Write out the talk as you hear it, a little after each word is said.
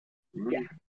Yeah,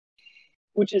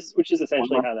 which is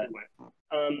essentially how that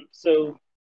went. So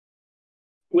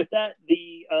with that,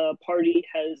 the party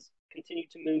has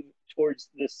continued to move towards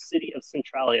the city of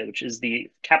Centralia, which is the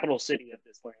capital city of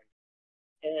this land.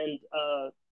 And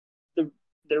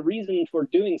the reason for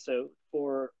doing so,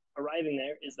 for arriving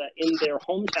there, is that in their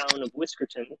hometown of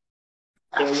Whiskerton,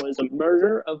 there was a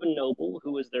murder of a noble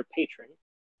who was their patron,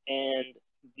 and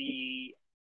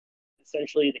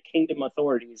essentially the kingdom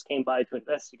authorities came by to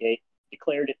investigate,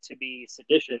 declared it to be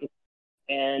sedition,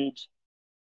 and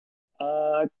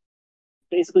uh,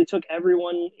 basically took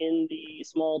everyone in the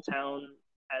small town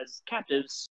as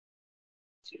captives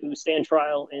to stand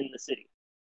trial in the city.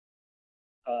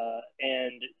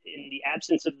 And in the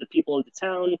absence of the people of the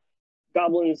town,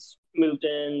 goblins moved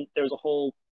in. There was a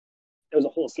whole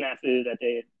snafu that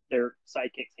their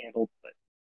sidekicks handled.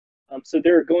 But so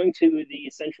they're going to the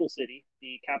central city,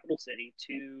 the capital city,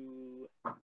 to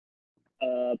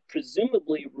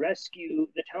presumably rescue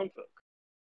the townfolk.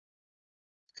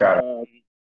 Got it.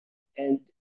 And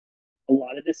a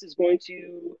lot of this is going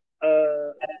to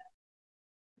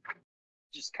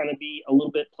just kind of be a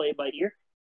little bit play by ear.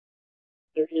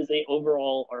 There is a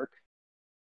overall arc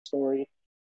story,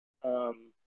 but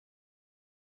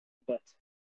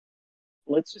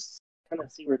let's just kind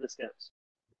of see where this goes.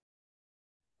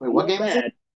 Wait, what game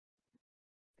is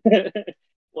it?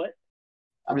 What?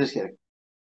 I'm just kidding.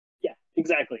 Yeah,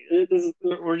 exactly.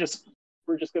 We're just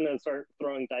gonna start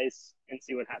throwing dice and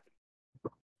see what happens.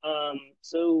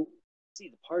 So see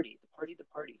the party.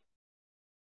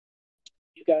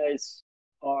 You guys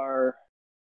are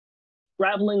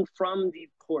traveling from the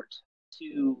port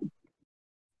to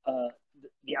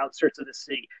the outskirts of the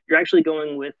city. You're actually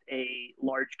going with a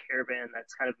large caravan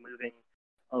that's kind of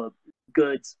moving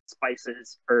goods,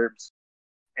 spices, herbs,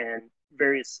 and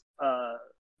various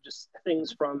just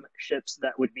things from ships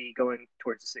that would be going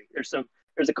towards the city.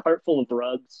 There's a cart full of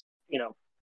rugs,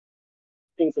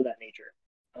 things of that nature.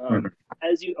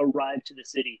 As you arrive to the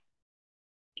city,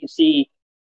 you see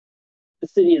the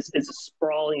city is a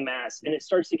sprawling mass, and it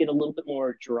starts to get a little bit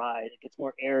more dry. It gets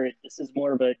more arid. This is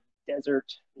more of a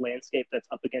desert landscape that's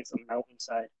up against a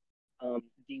mountainside.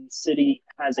 The city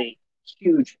has a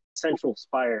huge central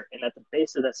spire, and at the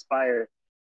base of that spire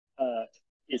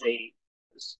is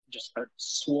just a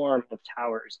swarm of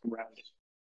towers around it.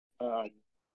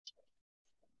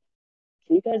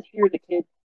 Can you guys hear the kid?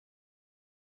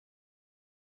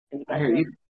 I hear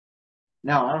you.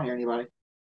 No, I don't hear anybody.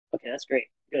 Okay, that's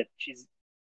great. Good. She's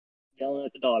yelling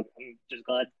at the dog. I'm just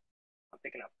glad I'm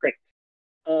picking up. Great.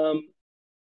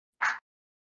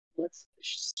 Let's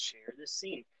share this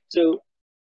scene. So,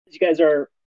 as you guys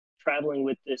are traveling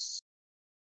with this.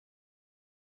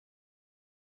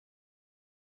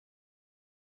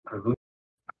 Okay.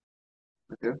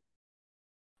 You're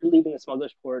leaving the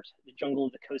smuggler's port. The jungle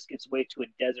of the coast gives way to a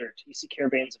desert. You see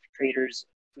caravans of traders,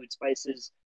 food,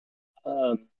 spices.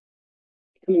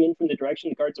 Coming in from the direction,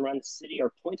 the guards around the city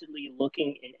are pointedly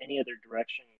looking in any other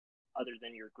direction other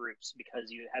than your groups,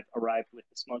 because you have arrived with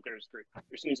the smugglers group.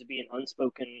 There seems to be an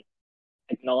unspoken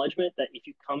acknowledgement that if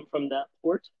you come from that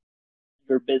port,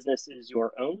 your business is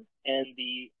your own, and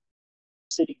the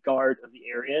city guard of the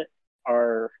area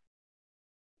are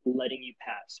letting you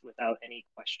pass without any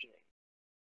questioning.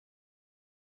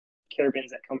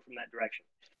 Caravans that come from that direction.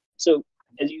 So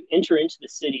as you enter into the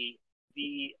city,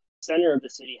 the center of the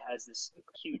city has this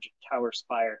huge tower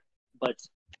spire, but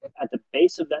at the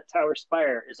base of that tower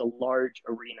spire is a large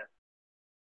arena.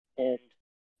 And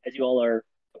as you all are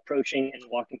approaching and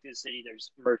walking through the city,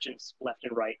 there's merchants left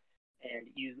and right, and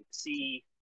you see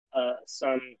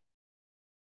some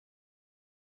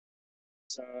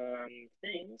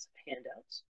things,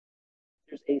 handouts.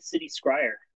 There's a city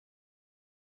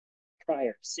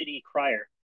city crier.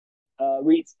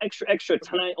 Reads, extra, extra,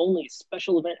 tonight only,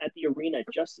 special event at the arena,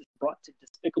 justice brought to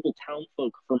despicable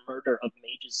townfolk for murder of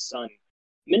Mage's son.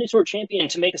 Minotaur champion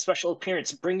to make a special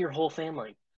appearance, bring your whole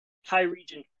family. High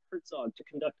Regent Herzog to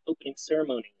conduct opening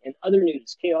ceremony. And other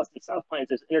news, chaos in South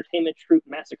Pines as entertainment troupe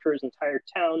massacres entire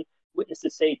town.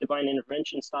 Witnesses say divine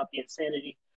intervention stop the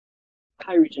insanity.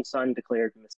 High Regent's son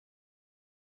declared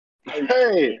missing.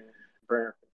 Hey!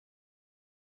 Burner.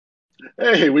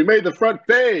 Hey, we made the front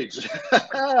page.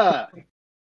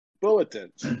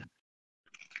 Bulletins.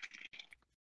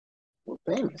 We're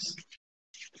famous.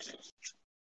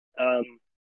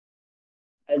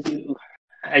 As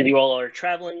you all are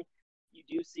traveling, you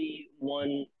do see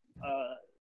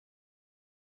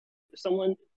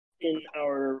someone in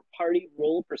our party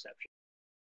roll perception.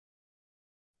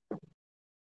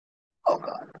 Oh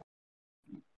God.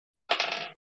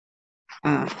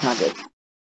 Not good.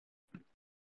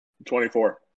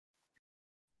 24.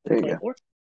 There you go. 24.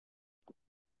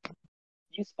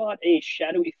 You spot a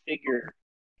shadowy figure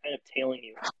kind of tailing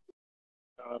you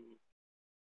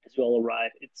as you all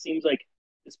arrive. It seems like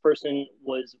this person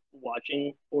was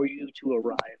watching for you to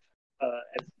arrive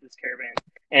as this caravan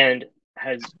and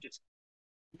has just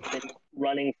been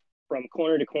running from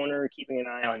corner to corner, keeping an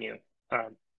eye on you,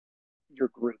 your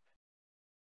group.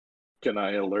 Can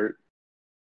I alert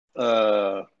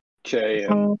Kay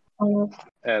and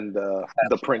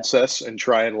the princess and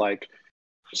try and like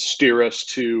steer us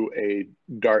to a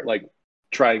dark, like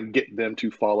try and get them to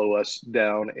follow us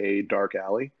down a dark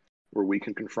alley where we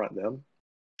can confront them?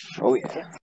 Oh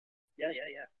yeah. Yeah.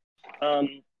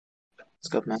 Let's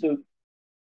go, man. So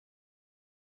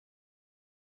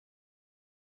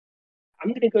I'm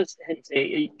going to go ahead and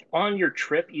say, on your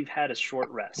trip, you've had a short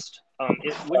rest.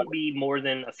 It wouldn't be more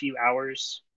than a few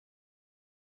hours.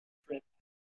 A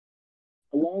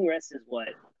long rest is what?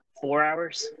 4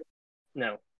 hours?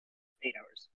 No, 8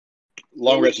 hours.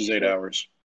 Long rest is 8 hours.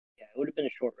 Yeah, it would have been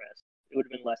a short rest. It would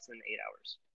have been less than 8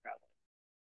 hours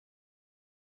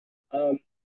traveling.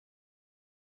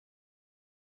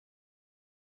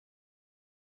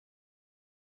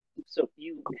 So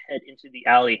you head into the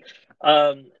alley.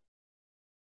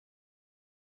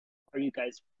 Are you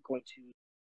guys going to?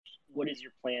 What is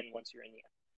your plan once you're in the alley?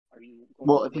 Are you?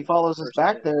 Well, if he follows us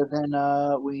back there, then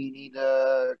we need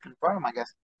to confront him, I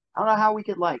guess. I don't know how we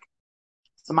could like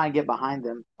somebody get behind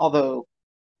them. Although,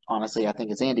 honestly, I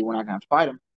think it's Andy. We're not gonna have to fight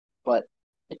him, but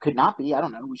it could not be. I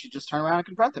don't know. We should just turn around and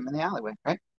confront them in the alleyway,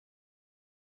 right?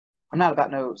 I'm not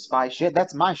about no spy shit.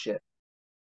 That's my shit.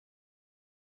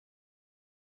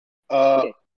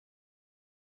 Yeah.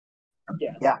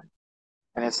 Yeah,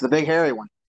 and it's the big hairy one.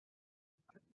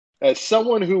 As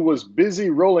someone who was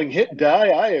busy rolling hit die,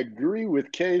 I agree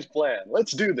with Kay's plan.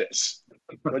 Let's do this.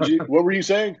 What were you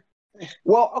saying?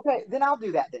 Well, okay, then I'll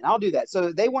do that.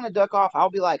 So they want to duck off. I'll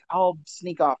be like, I'll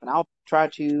sneak off and I'll try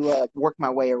to work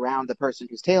my way around the person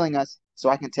who's tailing us so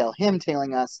I can tail him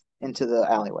tailing us into the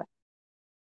alleyway.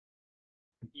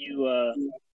 You,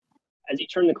 as you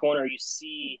turn the corner, you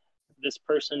see this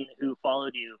person who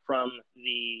followed you from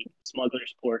the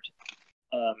smuggler's port.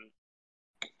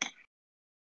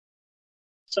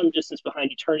 Some distance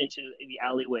behind you, turn into the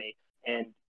alleyway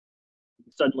and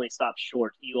suddenly stop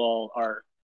short. You all are,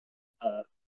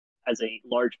 as a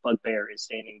large bugbear is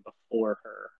standing before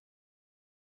her,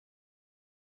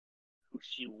 who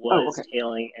she was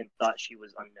tailing and thought she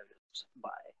was unnoticed by.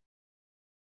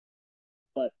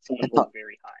 But someone rolled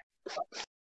very high.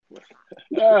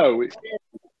 Oh,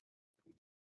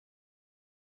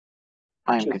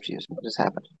 I am confused. What just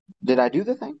happened? Did I do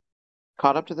the thing?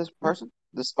 Caught up to this person?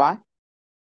 The spy?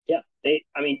 Yeah,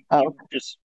 you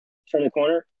just turned the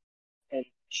corner, and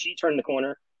she turned the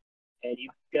corner, and you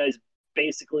guys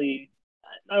basically,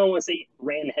 I don't want to say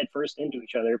ran headfirst into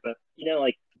each other, but,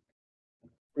 like,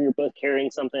 where you're both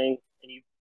carrying something, and you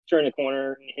turn the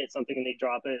corner, and you hit something, and they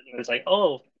drop it, and it's like,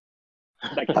 oh.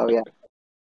 Oh, yeah.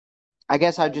 I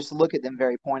guess I'd just look at them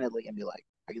very pointedly and be like,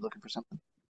 are you looking for something?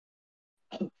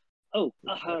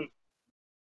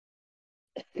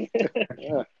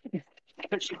 Yeah.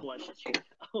 She blushes.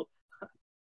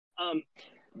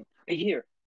 Here.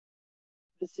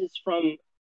 This is from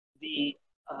the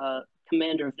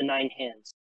commander of the Nine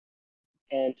Hands.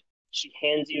 And she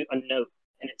hands you a note,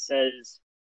 and it says,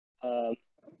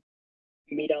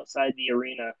 meet outside the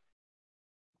arena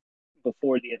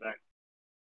before the event.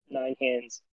 Nine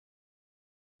Hands,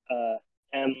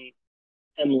 M.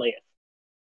 Layeth.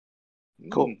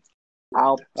 Cool.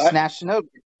 I'll snatch the note.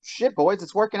 Shit, boys,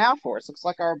 it's working out for us. Looks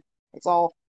like it's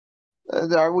all.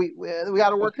 We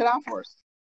got to work it out for us.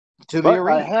 To the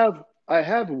arena. I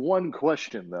have one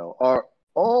question though. Are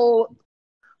all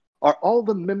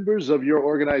the members of your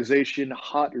organization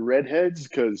hot redheads?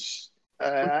 Because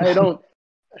I don't.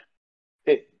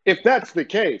 If that's the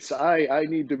case, I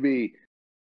need to be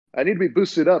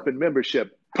boosted up in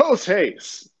membership post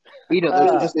haste. Ito,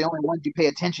 those are just the only ones you pay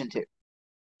attention to.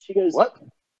 She goes, what?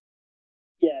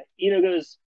 Yeah, Ito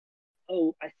goes,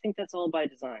 oh, I think that's all by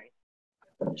design.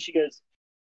 She goes,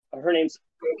 her name's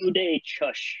Uday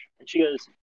Chush, and she goes,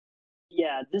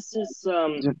 yeah, this is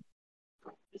the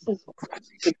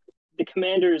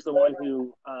commander is the one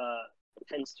who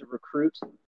tends to recruit,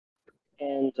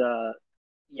 and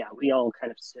yeah, we all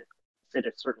kind of fit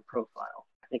a certain profile.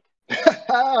 I think.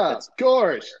 Of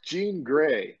course, Jean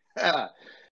Grey.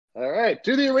 All right,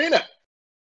 to the arena.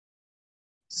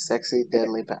 Sexy,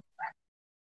 deadly vampire.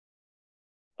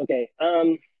 Okay.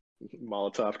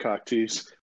 Molotov cocktease.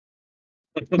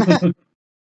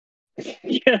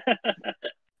 Yeah.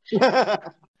 I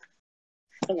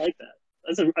like that.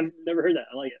 I've never heard that.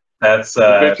 I like it. That's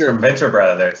from Venture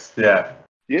Brothers. Yeah.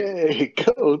 Yay,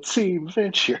 go Team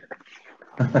Venture.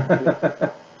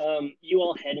 You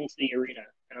all head into the arena,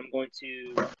 and I'm going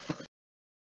to.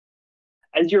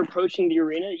 As you're approaching the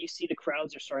arena, you see the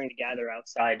crowds are starting to gather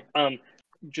outside.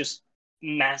 Just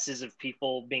masses of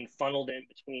people being funneled in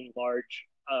between large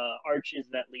arches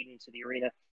that lead into the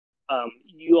arena.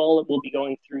 You all will be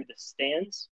going through the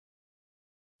stands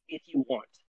if you want,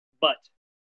 but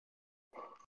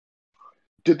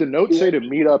did the note say to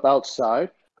meet up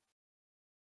outside?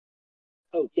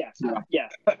 Oh yes, yeah.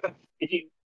 If you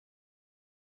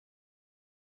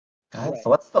God, so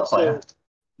what's the plan? So,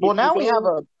 well, now we have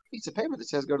a piece of paper that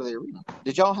says go to the arena.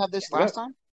 Did y'all have this last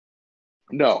time?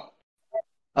 No.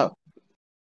 Oh.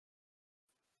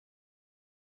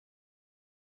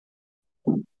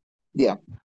 Yeah.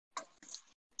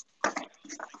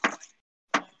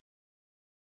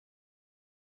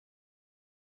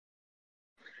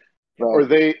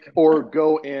 Right. Or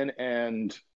go in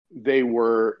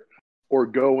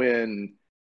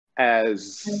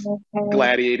as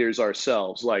gladiators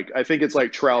ourselves. Like, I think it's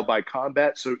like trial by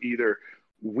combat. So either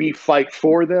we fight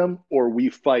for them or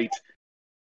we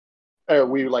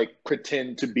like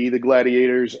pretend to be the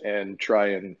gladiators and try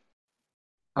and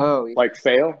like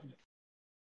fail.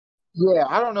 Yeah,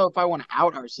 I don't know if I want to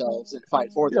out ourselves and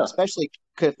fight for them, especially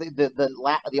because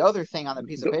the other thing on the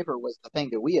piece of paper was the thing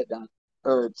that we had done,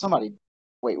 or somebody.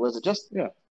 Wait, was it just? Yeah,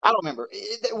 I don't remember.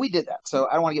 We did that, so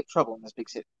I don't want to get in trouble in this big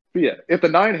city. But yeah, if the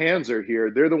Nine Hands are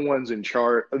here, they're the ones in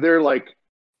charge. They're like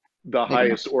the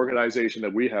highest organization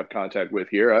that we have contact with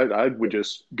here. I would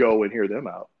just go and hear them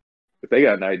out if they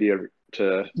got an idea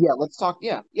to. Yeah, let's talk.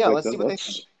 Yeah, let's see what they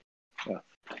think. Yeah.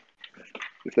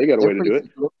 If they got a way to do it.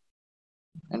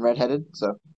 And redheaded,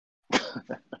 so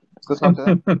let's go talk to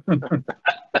them.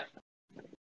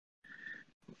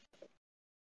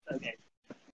 Okay.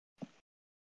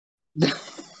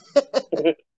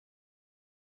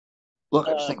 Look,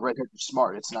 I just think red hair is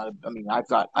smart. It's not. I mean, I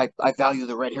value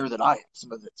the red hair that I have.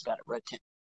 Some of it's got a red tint,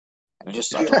 and I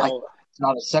just it's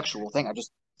not a sexual thing. It's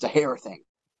a hair thing.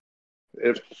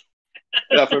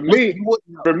 For me,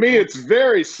 it's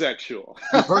very sexual.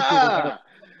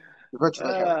 The virtue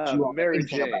of hair. Mary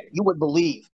Jane. You wouldn't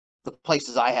believe the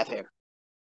places I have hair.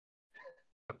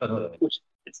 Which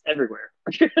it's everywhere.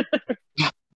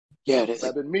 Yeah, it is.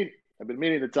 I've been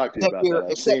meaning to talk to you about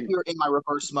that. Except here in my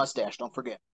reverse mustache. Don't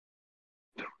forget.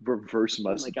 Reverse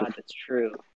mustache. Oh my God, that's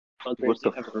true. Buggers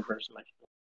do have a reverse mustache.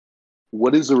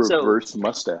 What is a reverse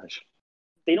mustache?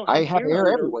 They don't. I have hair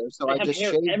everywhere, so I just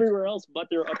shaved everywhere else but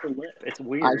their upper lip. It's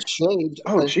weird. I shaved.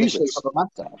 Oh Jesus! The shape of a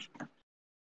mustache.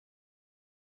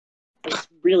 It's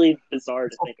really bizarre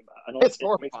to think about. I don't. It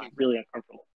makes me really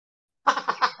uncomfortable.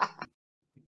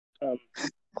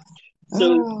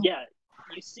 So yeah,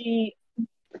 you see.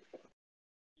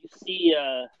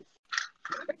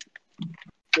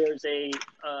 There's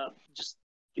just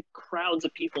crowds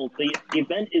of people. The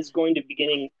event is going to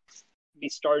be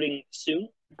starting soon,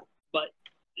 but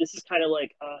this is kind of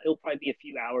like it'll probably be a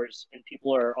few hours, and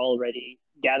people are already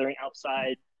gathering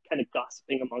outside, kind of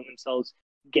gossiping among themselves,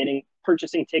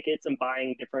 purchasing tickets and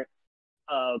buying different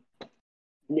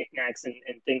knickknacks and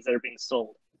things that are being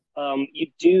sold. You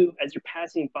do, as you're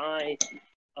passing by,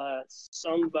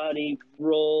 somebody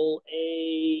roll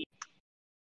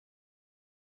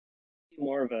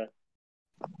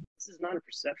this is not a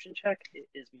perception check, it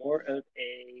is more of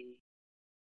an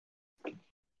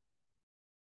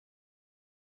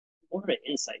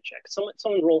insight check.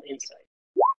 Someone roll insight.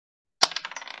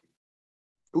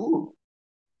 Ooh.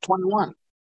 21.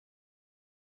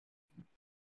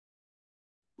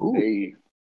 Ooh.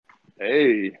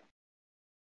 Hey.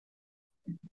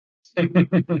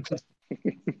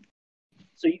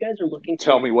 So you guys are looking.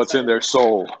 Tell me what's in their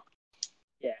soul.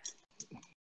 Yeah.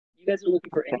 You guys are looking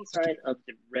for any sign of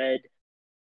the red,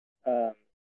 of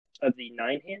the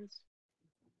Nine Hands,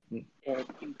 and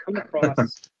you come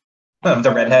across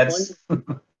the redheads.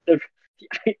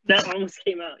 That almost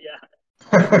came out. Yeah.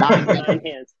 Nine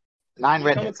Hands. 9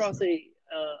 redheads. You come across a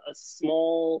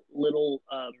small little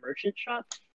merchant shop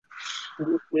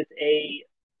with a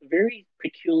very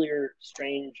peculiar,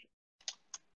 strange,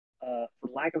 for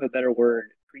lack of a better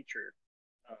word, creature.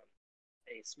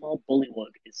 A small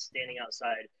bullywug is standing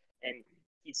outside, and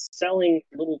he's selling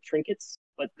little trinkets,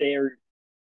 but they're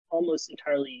almost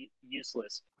entirely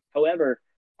useless. However,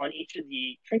 on each of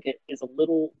the trinket is a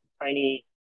little tiny,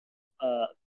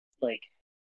 like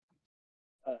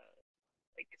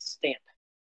stamp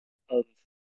of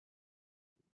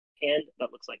hand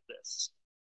that looks like this.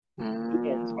 Two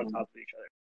hands on top of each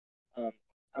other.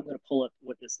 I'm gonna pull up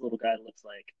what this little guy looks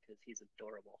like because he's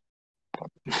adorable.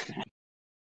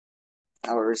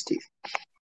 How are his teeth?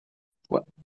 What?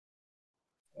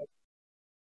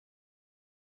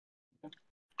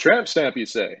 Tramp stamp, you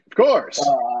say? Of course.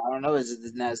 I don't know.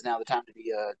 Is now the time to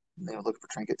be looking for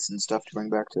trinkets and stuff to bring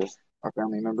back to our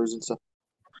family members and stuff?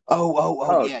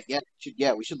 Oh,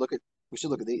 yeah. We should look at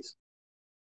these.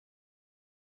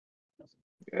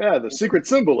 Yeah, the secret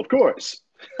symbol, of course.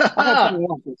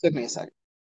 It took me a second.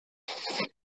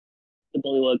 The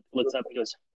bully looks up and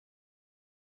goes,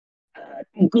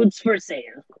 goods for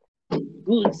sale.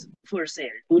 Goods for sale.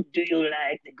 Do you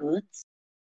like the goods?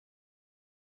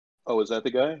 Oh, is that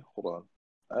the guy? Hold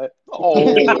on.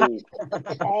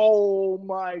 Oh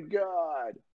my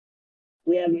God.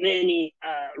 We have many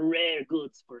rare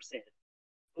goods for sale.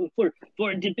 For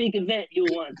the big event you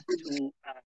want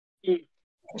to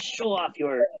show off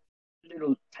your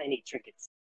little tiny trinkets.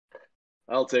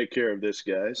 I'll take care of this,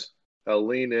 guys. I'll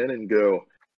lean in and go,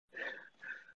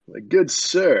 good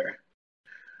sir,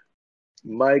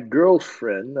 my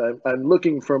girlfriend, I'm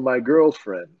looking for my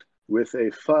girlfriend with a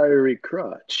fiery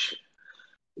crotch.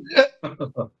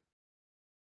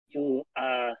 You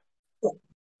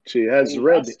She has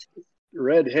red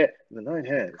hair. The 9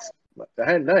 hands.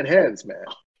 9 hands, man.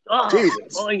 Oh,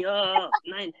 Jesus. Oh yeah,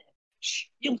 9. Shh,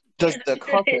 Does the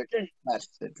carpet match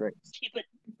the drink? Keep it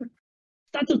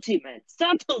subtlety, man.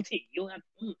 Subtlety. You have.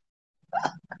 What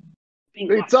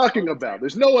are you talking about?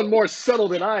 There's no one more subtle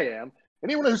than I am.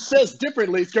 Anyone who says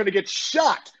differently is going to get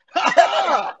shot.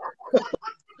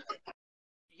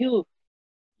 You're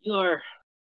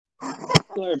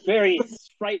very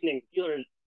frightening. You're.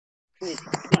 You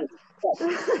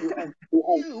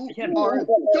are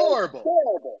adorable.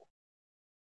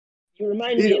 You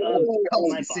remind me of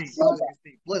my boss.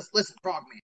 Listen,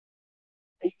 Frogman.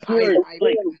 You're like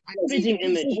a fitting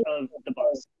image of the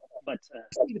boss, but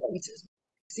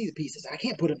see the pieces. I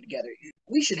can't put them together.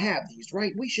 We should have these,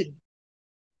 right? We should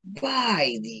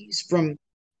buy these from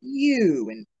you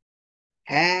and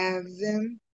have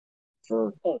them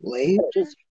for later.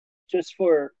 Just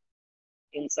for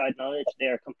inside knowledge, they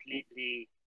are completely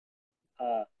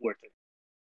worth it.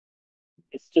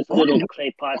 It's just little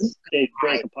clay pots. They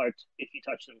break apart if you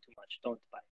touch them too much. Don't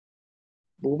buy.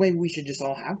 Well, maybe we should just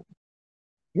all have them.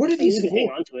 What are these you can for? hang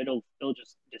on to it. It'll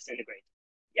just disintegrate.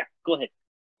 Yeah, go ahead.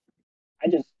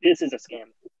 This is a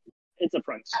scam. It's a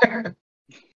front.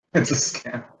 It's a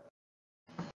scam.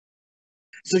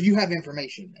 So you have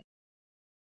information then?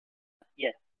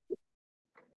 Yeah.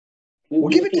 We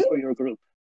were looking for your group.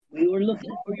 We were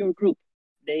looking for your group.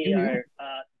 They are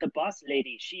the boss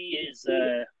lady. She is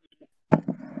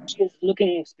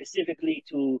looking specifically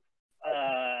to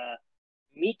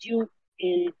meet you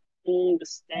in the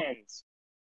stands.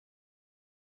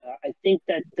 I think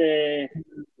that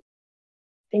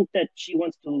she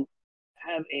wants to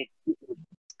have a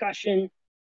discussion,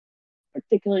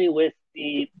 particularly with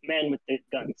the man with the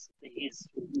guns.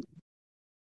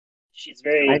 She's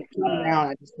very. I turn around.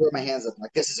 I just throw my hands up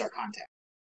like, this is our contact.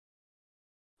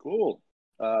 Cool.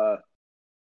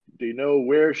 Do you know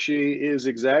where she is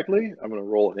exactly? I'm going to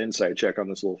roll an insight check on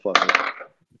this little fucker.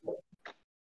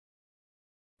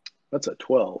 That's a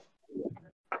 12.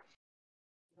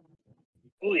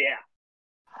 Oh,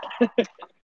 yeah.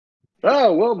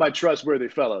 Oh, well, my trustworthy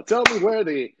fellow. Tell me where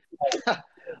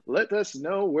let us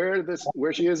know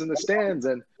where she is in the stands,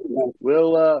 and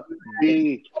we'll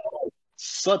be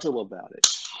subtle about it.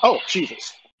 Oh,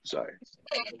 Jesus. Sorry.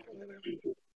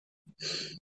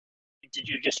 Did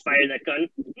you just fire that gun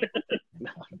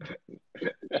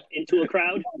into a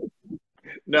crowd?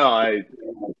 No,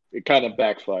 it kind of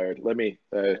backfired. Let me.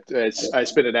 I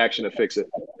spent an action to fix it.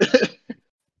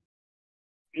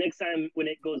 Next time when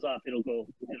it goes off, it'll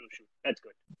shoot. That's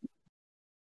good.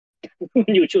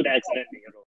 When you shoot accidentally,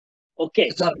 it'll. Okay.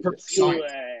 It's not a perfect science.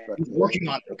 Working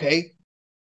on it. Okay.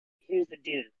 Here's the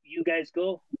deal. You guys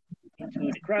go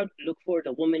into the crowd. Look for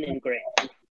the woman in gray.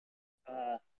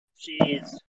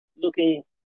 She's looking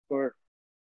for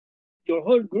your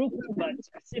whole group, but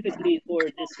specifically for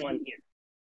this one here.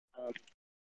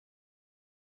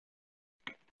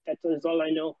 That is all I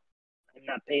know. I'm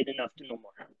not paid enough to know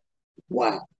more.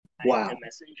 Wow. I'm a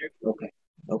messenger.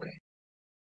 Okay.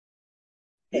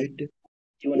 Hey, do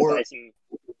you want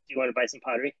to buy some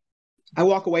pottery? I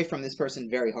walk away from this person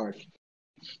very hard.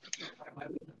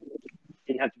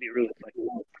 Didn't have to be rude, but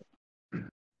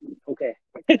okay.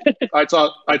 I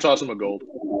toss him a gold,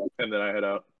 and then I head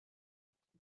out.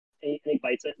 And he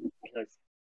bites it because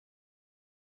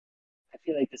I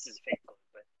feel like this is fake gold,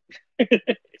 but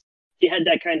he had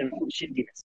that kind of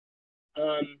shiftiness.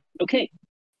 Okay.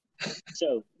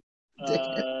 So let's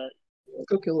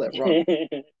go kill that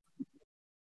rock.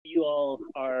 You all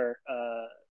are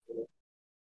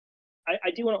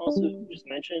I do want to also just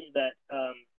mention that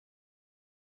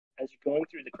as you're going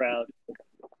through the crowd,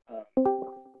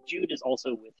 Jude is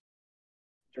also with you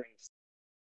during this.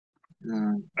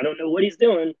 I don't know what he's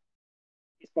doing.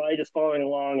 He's probably just following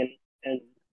along and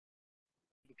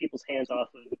keeping people's hands off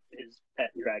of his pet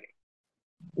dragon.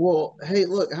 Well, hey,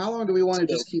 look, how long do we want to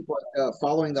just keep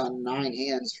following the 9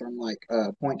 hands from like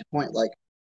point to point? Like,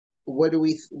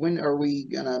 when are we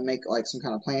gonna make like some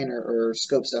kind of plan or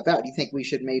scope stuff out? Do you think we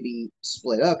should maybe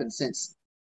split up? And since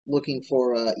looking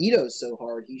for Ito so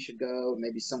hard, he should go.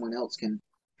 Maybe someone else can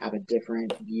have a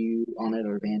different view on it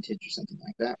or advantage or something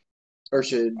like that. Or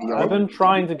should I've been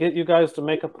trying to get you guys to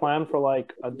make a plan for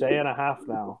like a day and a half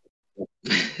now.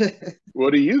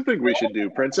 What do you think we should do,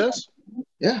 Princess?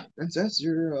 Yeah, Princess,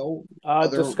 you're old.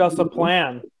 Discuss a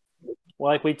plan.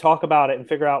 Like, we talk about it and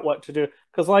figure out what to do.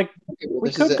 Because, like,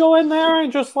 we could go in there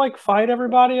and just, like, fight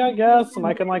everybody, I guess. And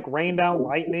I can, like, rain down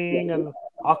lightning and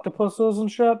octopuses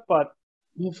and shit. But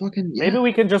maybe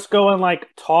we can just go and, like,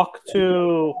 talk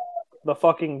to the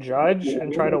fucking judge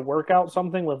and try to work out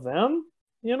something with them,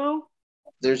 you know?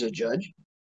 There's a judge?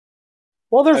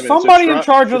 Well, there's somebody in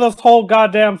charge of this whole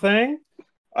goddamn thing.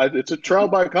 It's a trial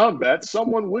by combat.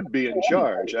 Someone would be in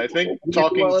charge. I think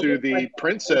talking to the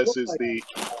princess is the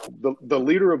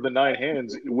leader of the 9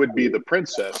 hands would be the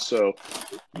princess. So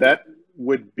that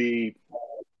would be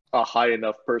a high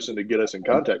enough person to get us in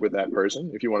contact with that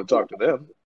person if you want to talk to them.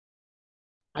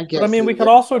 I guess. But, I mean, we could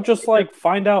also just, like,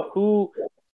 find out who,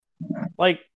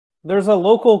 like, there's a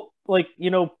local, like, you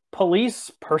know, police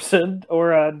person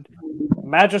or a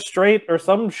magistrate or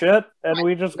some shit, and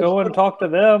we just go and talk to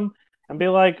them and be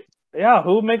like, yeah,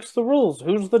 who makes the rules?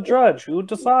 Who's the judge? Who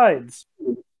decides?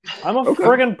 I'm a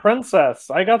friggin' princess.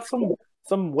 I got some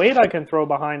weight I can throw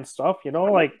behind stuff, you know,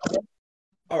 like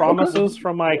promises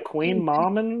from my queen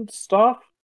mom and stuff.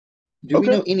 Do we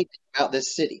know anything about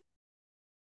this city?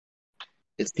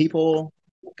 Its people,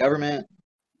 government?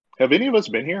 Have any of us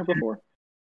been here before?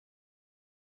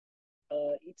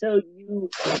 Ito, you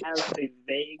have a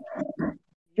vague...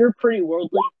 You're pretty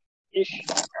worldly-ish.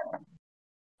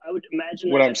 I would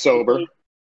imagine when I'm sober.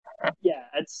 Yeah,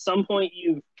 at some point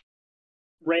you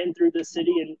ran through the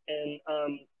city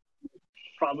and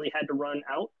probably had to run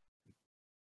out.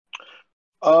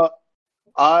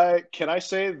 Can I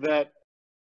say that?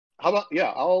 How about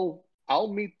I'll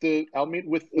meet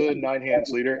with the 9 hands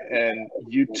leader, and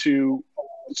you two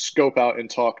scope out and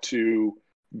talk to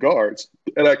guards.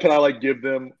 And can I like give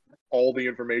them all the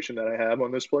information that I have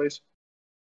on this place?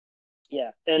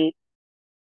 Yeah, and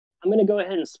I'm gonna go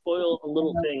ahead and spoil a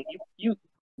little thing. You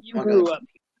grew up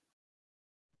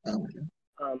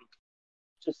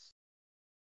just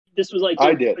this was like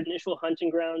your initial hunting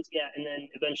grounds, yeah, and then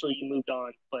eventually you moved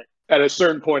on. But at a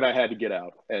certain point, I had to get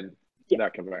out and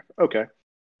not come back. Okay,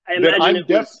 I imagine it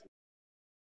was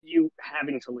you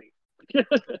having to leave.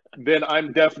 Then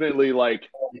I'm definitely like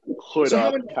hood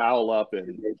up, towel up,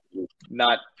 and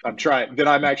not. I'm trying. Then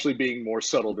I'm actually being more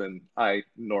subtle than I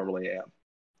normally am.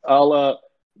 I'll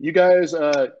you guys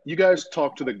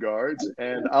talk to the guards,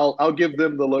 and I'll give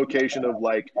them the location of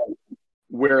like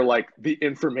where like the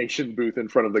information booth in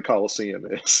front of the Coliseum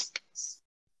is.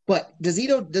 But does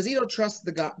Ito trust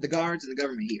the guards and the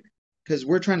government here? Because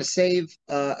we're trying to save,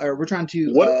 or we're trying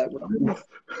to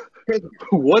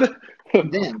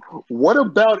What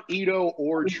about Ito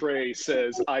or Trey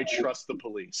says I trust the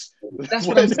police? That's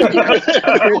what I'm saying.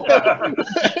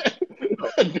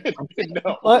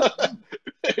 No.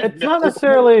 It's not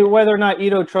necessarily whether or not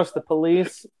Ito trusts the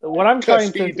police. What I'm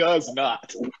trying to he does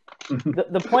not.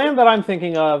 The plan that I'm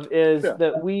thinking of is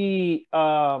that we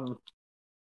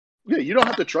you don't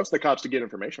have to trust the cops to get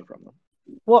information from them.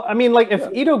 Well, I mean, like, if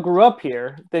Ito grew up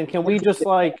here, then can we just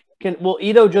like will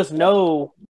Ito just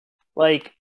know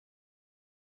like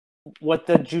what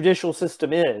the judicial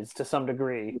system is to some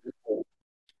degree?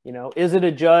 You know, is it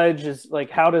a judge? Is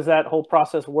like, how does that whole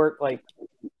process work? Like,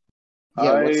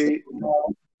 or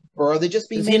are they just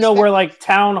being? Does he know where like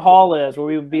town hall is, where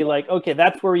we would be like, okay,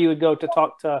 that's where you would go to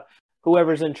talk to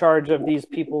whoever's in charge of these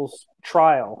people's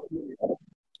trial?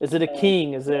 Is it a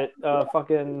king? Is it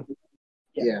fucking?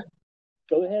 Yeah.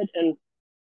 Go ahead and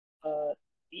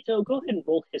Ito, go ahead and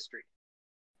roll history.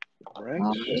 All right.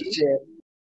 Shit.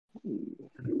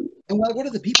 And what are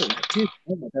the people like too?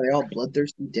 Are they all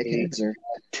bloodthirsty dickheads or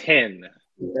 10?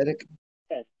 Pathetic?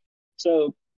 10.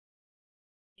 So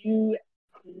you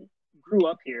grew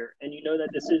up here, and you know that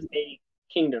this is a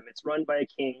kingdom. It's run by a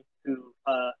king who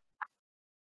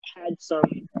had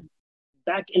some.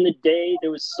 Back in the day,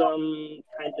 there was some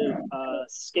kind of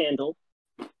scandal,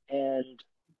 and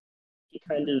he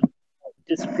kind of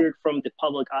disappeared from the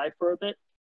public eye for a bit.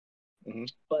 Mhm.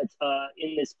 But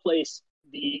in this place,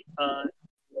 the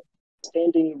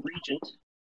standing regent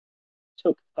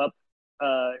took up,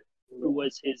 who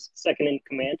was his second in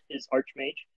command, his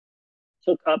archmage,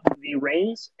 took up the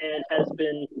reins and has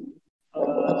been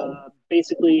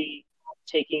basically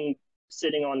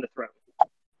sitting on the throne.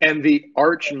 And the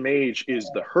archmage is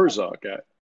the Herzog guy.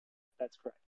 That's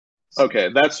correct. Okay,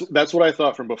 that's what I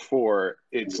thought from before.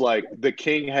 It's like the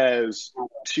king has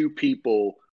two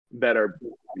people that are.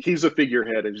 He's a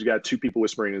figurehead, and he's got two people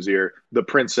whispering in his ear: the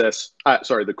princess,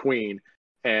 the queen,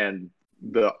 and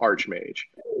the archmage.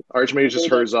 Archmage is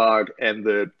Herzog, and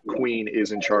the queen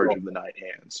is in charge of the nine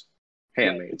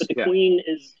handmaids. But the queen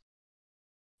is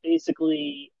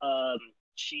basically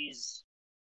she's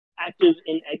active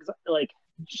in exile. Like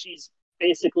she's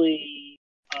basically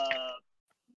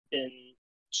been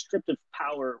stripped of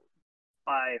power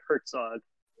by Herzog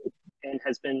and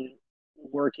has been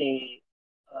working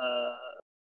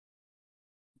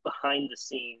behind the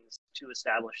scenes to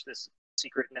establish this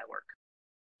secret network,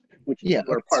 which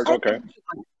we're part of. Okay.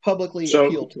 Publicly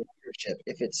appeal to leadership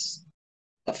if it's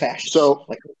a fascist.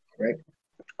 Right?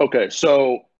 Okay,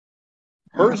 so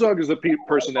Herzog is the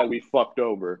person that we fucked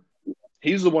over.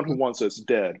 He's the one who wants us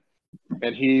dead.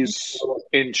 And he's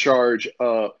in charge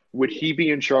of, would he be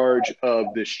in charge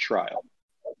of this trial?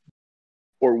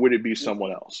 Or would it be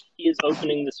someone else? He is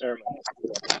opening the ceremony.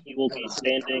 He will be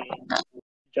standing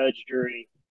judge, jury,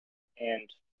 and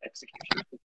execution.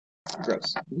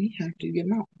 Gross. We have to get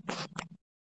him out.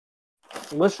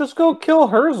 Let's just go kill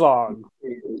Herzog.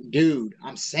 Dude,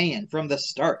 I'm saying from the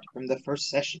start, from the first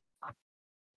session.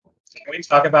 Can we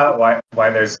talk about why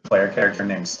there's a player character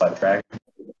named Slut Dragon?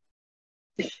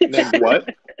 Named what?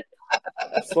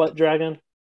 Slut Dragon.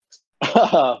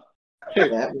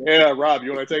 Yeah, Rob,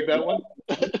 you want to take that one?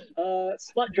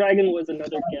 Slut Dragon was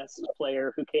another guest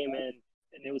player who came in,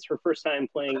 and it was her first time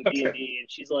playing D&D, and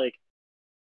she's like,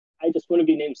 I just want to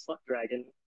be named Slut Dragon.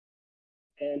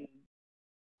 And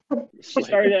she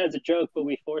started it as a joke, but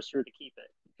we forced her to keep it.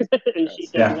 And she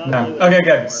does not play with Okay,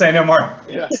 good. Say no more.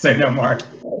 Yeah. Say no more.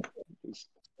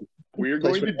 We're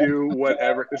going to do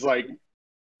whatever. It's like,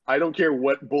 I don't care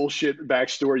what bullshit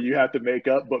backstory you have to make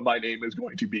up, but my name is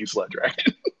going to be Slut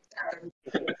Dragon.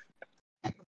 She's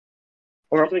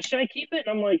like, should I keep it?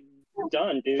 And I'm like,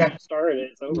 done, dude. You started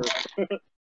it. It's over.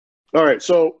 All right,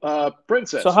 so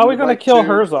Princess. So how are we going to kill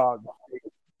Herzog?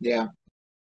 Yeah.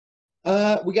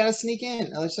 We gotta sneak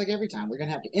in. Just like every time, we're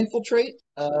gonna have to infiltrate,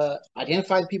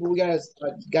 identify the people we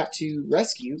got to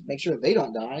rescue, make sure they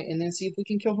don't die, and then see if we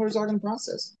can kill Herzog in the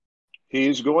process.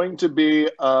 He's going to be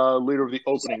leader of the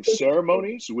opening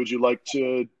ceremonies. Would you like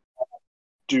to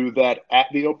do that at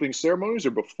the opening ceremonies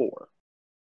or before?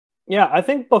 Yeah, I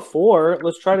think before.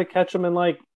 Let's try to catch him in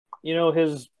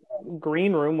his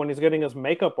green room when he's getting his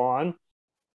makeup on,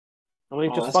 and we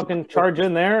just fucking charge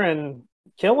in there and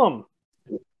kill him.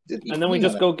 And then we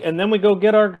just go, and then we go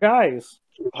get our guys.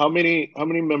 How many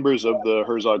members of the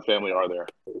Herzog family are there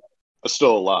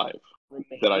still alive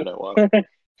that I know of?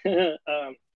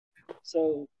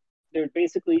 So there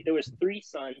was 3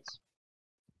 sons.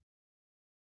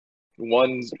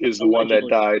 One is the one that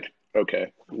died.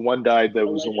 Okay, one died. That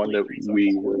was the one that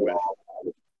we were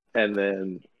with, and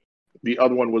then the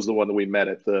other one was the one that we met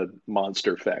at the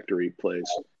Monster Factory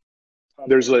place.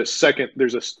 There's a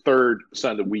third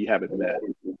son that we haven't met.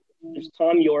 There's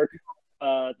Tom York,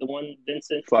 the one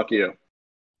Vincent. Fuck you.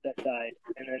 That died,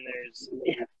 and then there's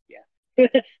and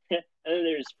then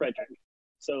there's Frederick.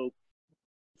 So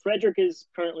Frederick is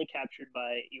currently captured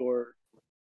by your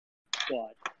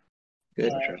squad.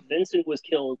 Good. Vincent was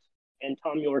killed, and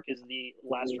Tom York is the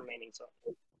last remaining son,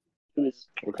 who is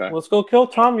okay. Let's go kill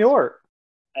Tom York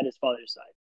at his father's side.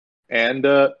 And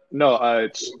no,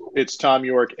 it's Tom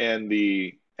York and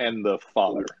the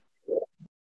father.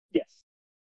 Yes.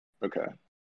 Okay.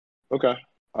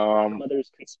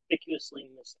 Mother's conspicuously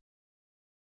missing.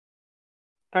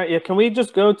 All right, yeah. Can we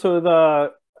just go to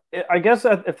the? I guess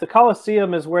if the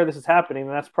Coliseum is where this is happening,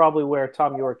 then that's probably where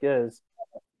Tom York is.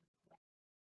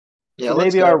 Yeah, so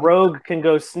maybe our rogue can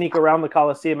go sneak around the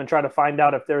Coliseum and try to find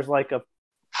out if there's like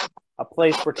a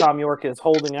place where Tom York is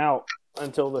holding out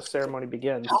until the ceremony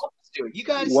begins. Let's do it. You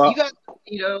guys,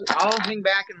 I'll hang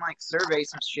back and survey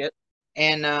some shit,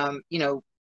 and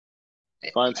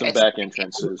find some back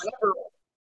entrances.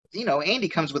 Whenever, Andy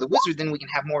comes with a wizard, then we can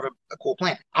have more of a cool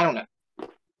plan. I don't know,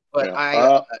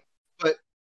 but but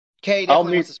Kay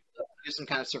definitely wants to do some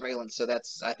kind of surveillance, so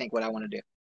that's I think what I want to do.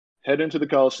 Head into the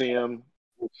Coliseum,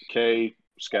 Kay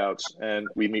scouts, and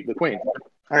we meet the Queen.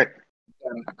 All right,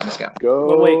 scout. Go.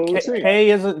 But wait, Kay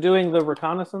isn't doing the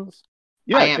reconnaissance.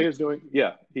 Yeah, Kay is doing.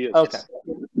 Yeah, he is. Okay.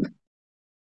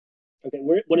 Okay,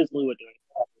 what is Lua doing?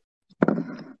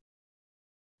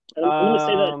 I'm going to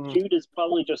say that Jude is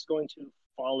probably just going to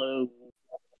follow.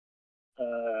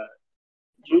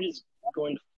 Jude is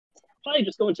going to probably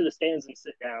just go into the stands and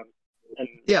sit down. And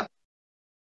yeah,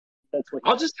 that's what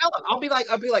I'll just tell him. I'll be like,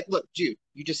 look, Jude,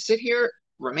 you just sit here,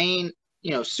 remain,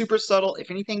 super subtle.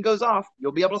 If anything goes off,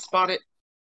 you'll be able to spot it.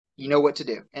 You know what to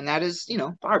do, and that is,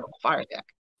 fireball, fire attack.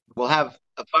 We'll have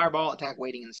a fireball attack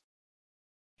waiting, and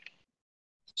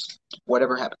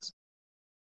whatever happens.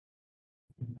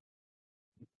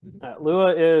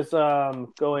 Lua is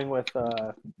going with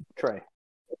Trey.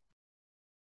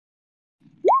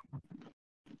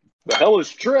 The hell is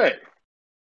Trey?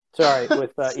 Sorry,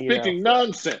 with Speaking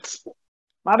nonsense.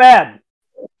 My bad.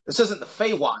 This isn't the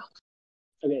Feywild.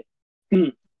 Okay.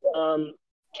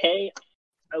 Kay,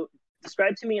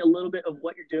 describe to me a little bit of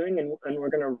what you're doing, and we're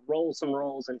gonna roll some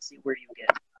rolls and see where you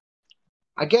get.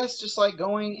 I guess just like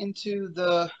going into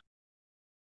the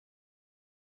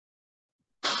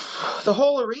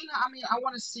whole arena. I mean, I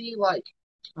want to see like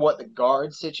what the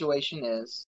guard situation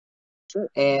is, sure,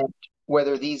 and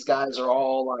whether these guys are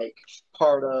all like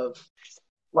part of,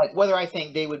 like whether I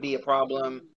think they would be a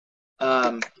problem,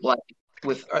 like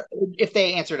with if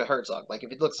they answer to Herzog. Like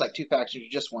if it looks like two factions or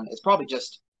just one, it's probably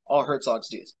just all Herzog's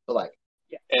dudes. But like,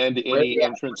 and any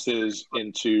entrances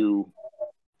into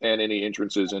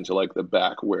like the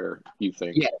back where you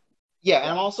think, yeah,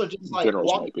 and I'm also just like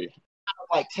generals might be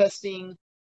like testing.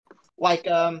 Like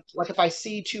if I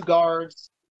see two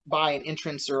guards by an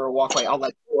entrance or a walkway, I'll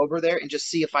like go over there and just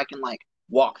see if I can like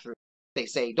walk through. They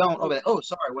say don't over there. Oh,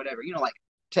 sorry, whatever. Like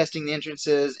testing the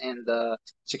entrances and the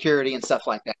security and stuff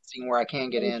like that, seeing where I can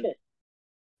get in.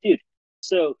 Dude,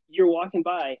 so you're walking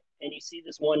by and you see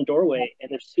this one doorway,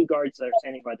 and there's two guards that are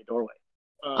standing by the doorway.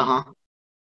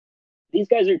 These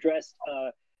guys are dressed.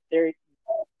 The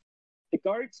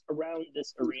guards around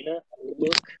this arena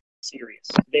look serious.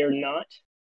 They're not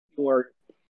your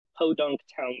podunk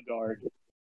town guard,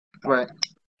 right?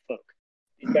 Folk.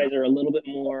 These guys are a little bit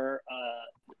more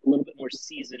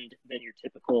seasoned than your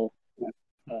typical.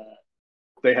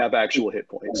 They have actual hit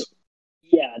points.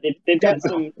 Yeah, they've got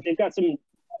some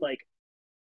like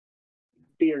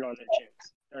beard on their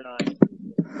chins. They're not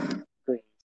green.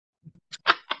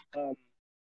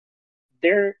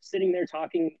 They're sitting there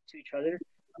talking to each other.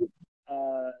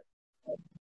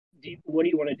 What do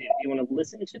you want to do? Do you want to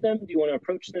listen to them? Do you want to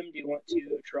approach them? Do you want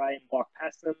to try and walk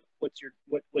past them? What's your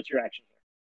action here?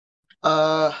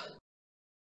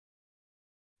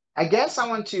 I guess I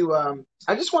want to.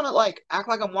 I just want to like act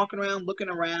like I'm walking around, looking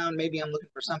around. Maybe I'm looking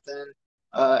for something,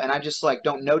 and I just like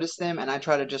don't notice them, and I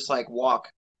try to just like walk,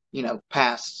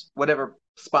 past whatever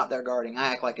spot they're guarding. I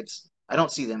act like I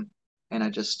don't see them, and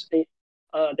I just. They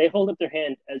hold up their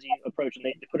hand as you approach, and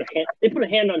they put a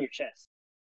hand on your chest.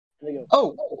 And they go,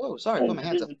 oh, whoa, sorry, put my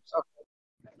hands up.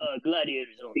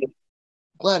 Gladiators only.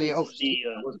 Gladiators.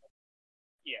 You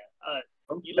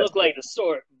look like the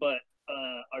sort, but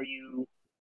are you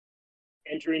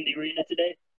entering the arena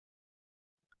today?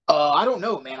 I don't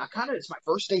know, man. It's my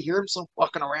first day here. I'm still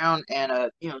walking around and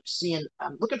I'm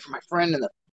looking for my friend, and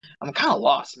I'm kind of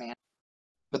lost, man.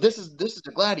 But this is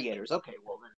the Gladiators. Okay,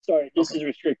 well then. Sorry, this is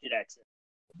restricted access.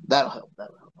 That'll help.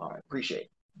 All right, appreciate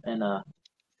it. And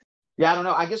yeah, I don't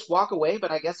know. I guess walk away,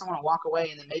 but I guess I want to walk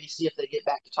away and then maybe see if they get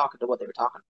back to talking to what they were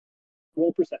talking.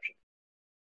 Roll perception.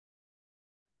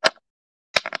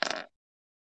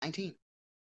 19.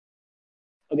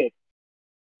 Okay.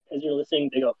 As you're listening,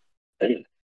 they go.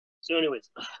 So, anyways,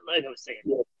 like I was saying,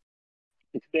 the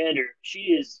commander, she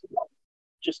is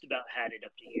just about had it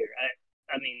up to here.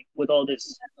 I mean, with all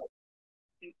this,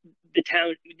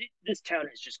 this town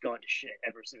has just gone to shit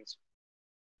ever since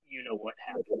you know what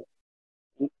happened.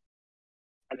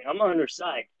 I mean, I'm on her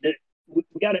side. We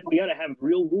gotta have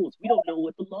real rules. We don't know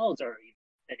what the laws are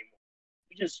anymore.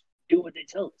 We just do what they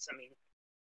tell us. I mean,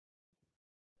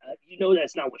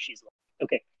 that's not what she's like.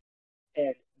 Okay,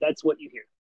 and that's what you hear.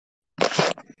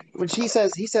 When he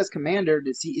says commander,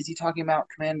 is he talking about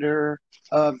commander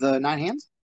of the Nine Hands?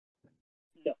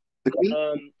 No. The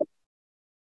Queen?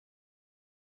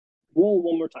 Roll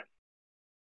one more time.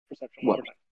 Perception one more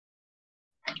time.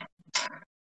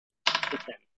 It's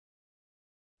 10.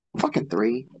 Fucking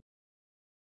 3.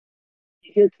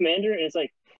 You hear commander, and it's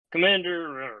like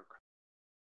commander.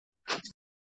 You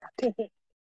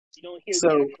don't hear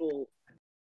the actual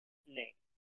name.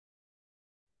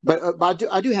 But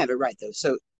I do have it right though.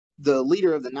 So the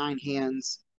leader of the Nine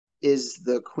Hands is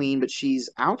the Queen, but she's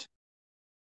out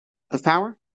of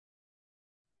power.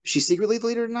 She's secretly the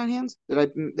leader of the Nine Hands.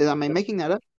 Am I making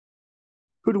that up?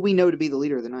 Who do we know to be the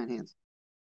leader of the Nine Hands?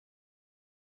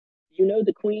 You know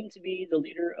the queen to be the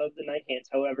leader of the Night Hands.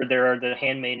 However, there are the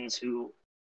handmaidens who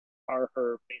are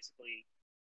her basically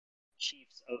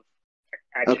chiefs of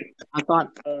action. Okay. I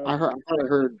thought Um, I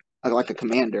heard like a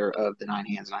commander of the Nine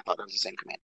Hands, and I thought that was the same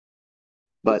commander.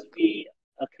 But to be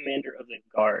a commander of the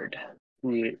guard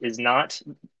who is not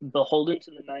beholden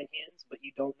to the Nine Hands, but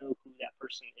you don't know who that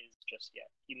person is just yet.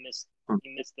 You missed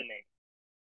the name.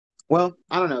 well,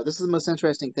 I don't know. This is the most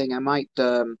interesting thing. I might,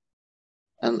 and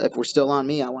if we're still on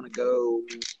me, I want to go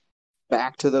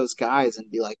back to those guys and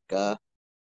be like, that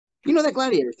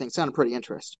gladiator thing sounded pretty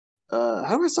interesting.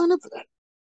 How do I sign up for that?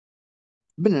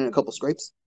 I've been in a couple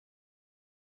scrapes.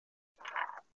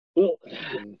 Well,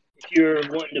 if you're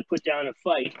wanting to put down a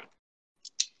fight,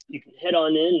 you can head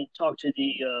on in and talk to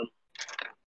the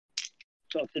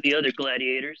other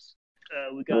gladiators.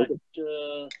 We got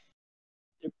they're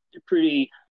pretty.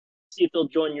 See if they'll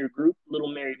join your group,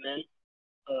 Little Merry Men.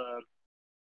 I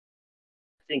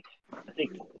think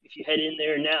if you head in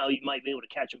there now, you might be able to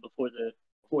catch them before the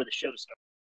show starts.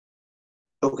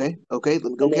 Okay, let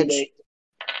me go And then catch.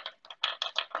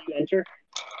 You enter.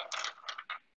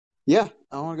 Yeah,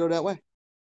 I want to go that way.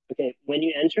 Okay, when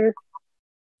you enter,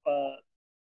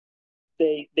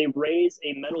 they raise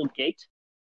a metal gate,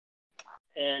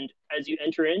 and as you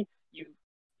enter in,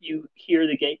 you hear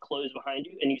the gate close behind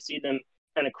you, and you see them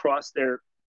kind of cross their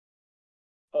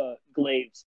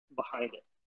glaives behind it.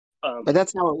 But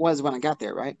that's how it was when I got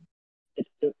there, right?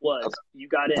 It was. Okay. You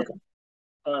got in. Okay.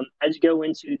 As you go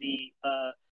into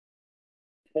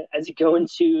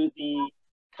the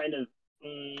kind of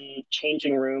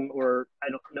changing room, or I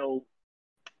don't know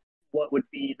what would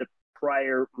be the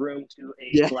prior room to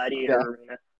a gladiator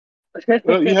arena.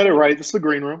 Well, you had it right. This is the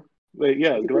green room. The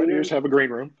green gladiators room? have a green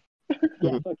room.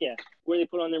 Yeah, fuck yeah. Where they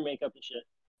put on their makeup and shit.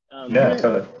 Yeah,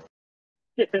 totally.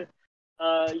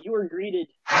 You are greeted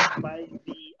by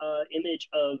the image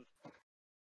of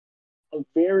a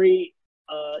very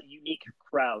unique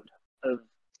crowd of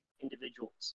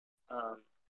individuals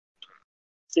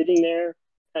sitting there,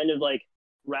 kind of like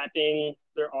wrapping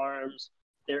their arms.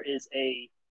 There is a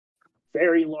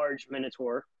very large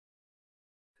minotaur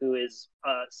who is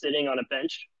sitting on a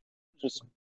bench, just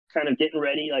kind of getting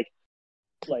ready,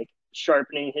 like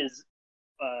sharpening his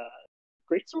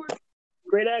great sword,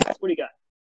 great axe. What do you got?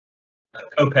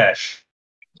 Kopesh.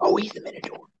 Oh, he's the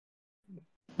Minotaur.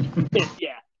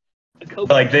 Yeah.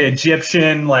 Like the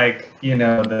Egyptian,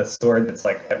 the sword that's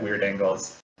like at weird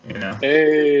angles,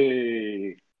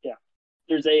 Hey. Yeah.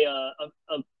 There's a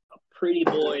pretty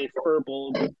boy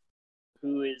Furbolg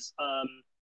who is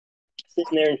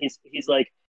sitting there, and he's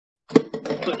like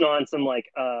putting on some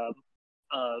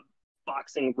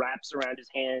boxing wraps around his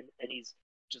hand, and he's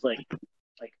just like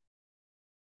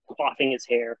quaffing his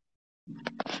hair.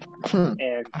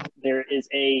 And there is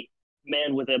a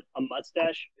man with a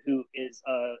mustache who is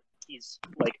he's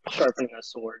like sharpening a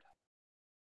sword.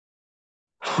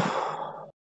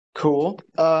 Cool.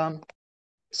 So,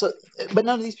 but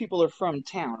none of these people are from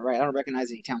town, right? I don't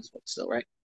recognize any townsfolk still, right?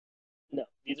 No,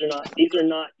 these are not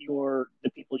the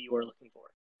people you are looking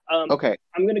for. Okay.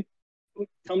 I'm gonna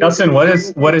tell me. Justin,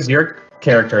 what does your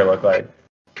character look like?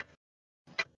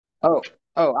 Oh,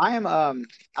 I'm a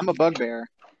bugbear.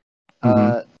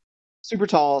 Mhm. Super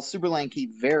tall, super lanky,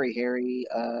 very hairy.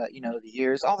 The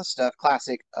ears, all the stuff,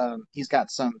 classic. He's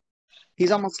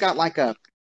almost got like the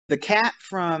cat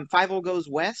from Five-O Goes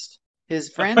West. His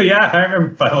friend. Oh yeah, I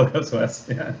remember Five-O Goes West.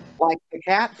 Yeah. Like the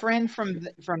cat friend from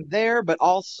there, but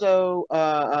also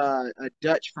a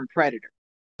Dutch from Predator.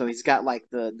 So he's got like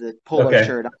the polo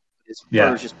shirt on, his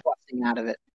fur's just busting out of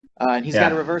it, and he's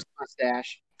got a reverse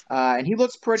mustache. And he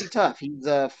looks pretty tough. He's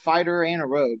a fighter and a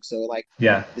rogue, so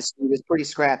this dude is pretty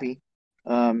scrappy.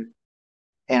 And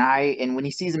when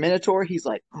he sees a Minotaur, he's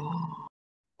like,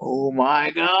 "Oh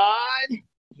my god!"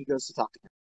 He goes to talk to him.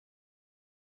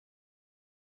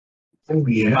 Oh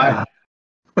yeah.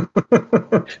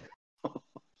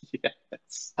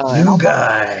 Yes. New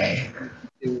guy.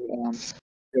 To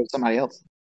go somebody else.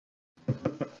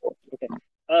 Okay.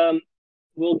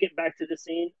 We'll get back to the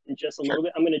scene in just a little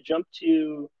bit. I'm going to jump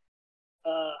to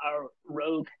our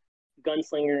rogue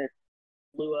gunslinger,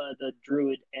 Lua the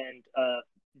druid, and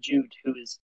Jude, who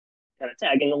is kind of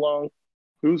tagging along.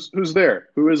 Who's there?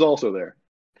 Who is also there?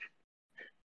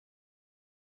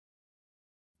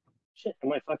 Shit,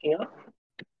 am I fucking up?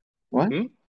 What?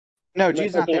 No,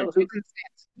 Jude's not there. Up?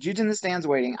 Jude's in the stands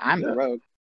waiting. I'm the rogue.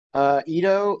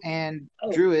 Ito and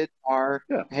Druid are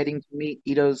heading to meet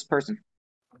Ito's person.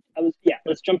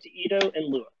 Let's jump to Ito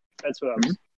and Lua. That's what I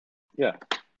was. Yeah.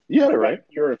 You had it right.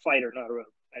 You're a fighter, not a rogue.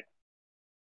 Right?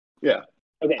 Yeah.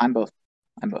 Okay. I'm both.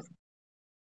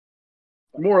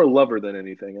 More a lover than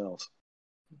anything else.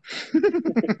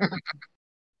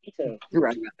 Ito, You're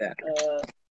right about that.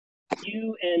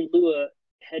 you and Lua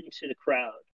head into the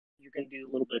crowd. You're going to do a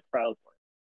little bit of crowd work.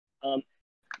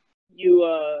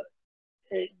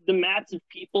 The mats of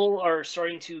people are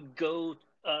starting to go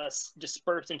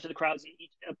disperse into the crowds,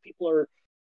 and people are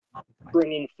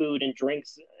bringing food and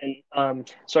drinks and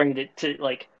starting to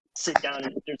like sit down.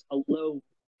 And there's a low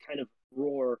kind of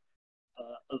roar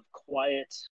of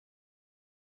quiet,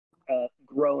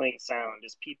 growing sound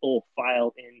as people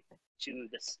file into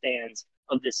the stands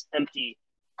of this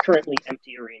currently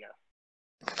empty arena.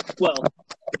 Well,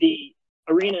 the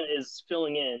arena is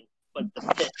filling in, but the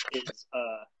pit is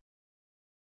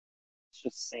it's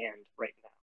just sand right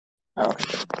now. Oh.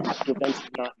 The events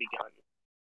have not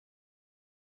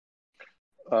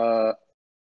begun.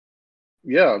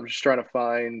 Yeah, I'm just trying to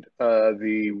find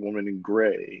the woman in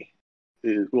gray.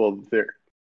 There.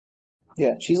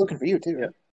 Yeah, she's looking for you too. Right?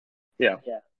 Yeah.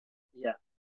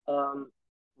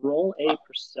 Roll a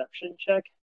perception check.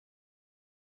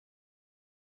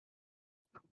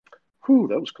 Whew,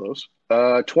 that was close.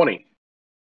 20.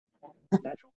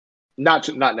 Natural. Not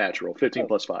natural. 15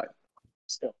 plus 5.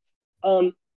 Still.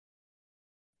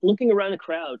 Looking around the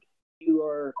crowd, you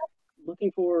are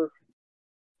looking for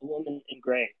a woman in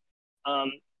gray.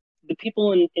 The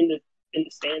people in the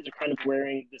stands are kind of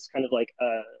wearing this kind of like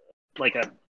a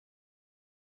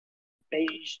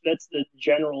beige. That's the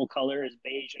general color, is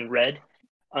beige and red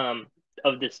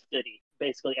of this city.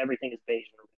 Basically, everything is beige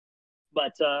and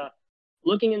red. But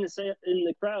looking in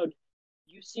the crowd,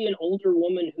 you see an older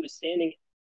woman who is standing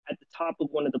at the top of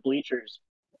one of the bleachers.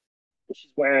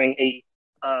 She's wearing a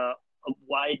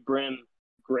wide brim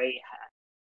gray hat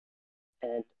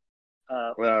and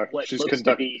what she's looks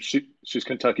to be she's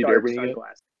Kentucky dark Derby.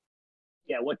 sunglasses.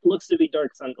 Yeah, what looks to be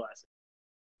dark sunglasses.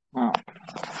 Oh.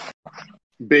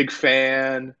 Big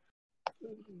fan.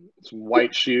 Some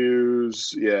white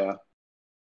shoes. Yeah.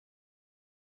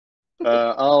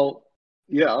 I'll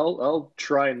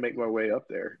try and make my way up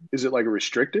there. Is it like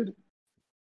restricted?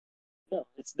 No,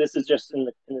 this is just in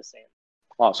the sand.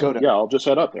 Awesome. Yeah, I'll just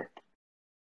head up there.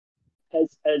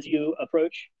 As you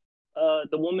approach,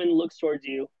 the woman looks towards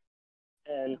you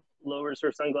and lowers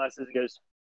her sunglasses and goes,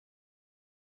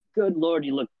 "Good Lord,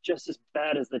 you look just as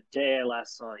bad as the day I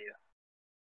last saw you."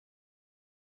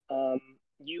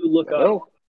 You look up.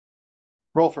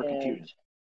 Roll for and confusion.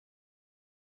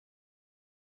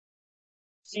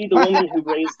 See the woman who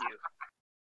raised you.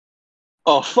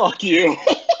 Oh, fuck you,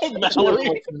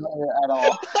 Mallory. At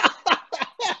all.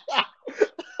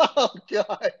 Oh,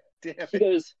 God damn She it.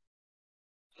 goes,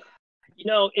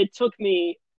 it took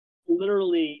me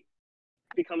literally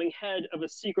becoming head of a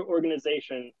secret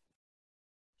organization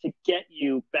to get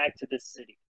you back to this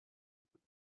city.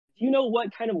 Do you know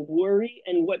what kind of worry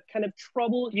and what kind of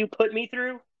trouble you put me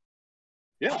through?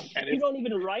 Yeah. And You don't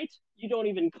even write. You don't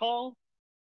even call.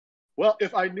 well,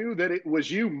 if I knew that it was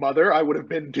you, Mother, I would have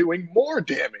been doing more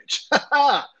damage.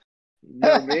 You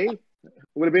know me?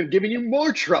 Would have been giving you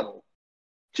more trouble.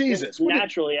 Jesus.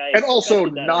 Naturally, I And also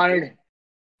expected that.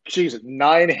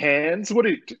 9 hands.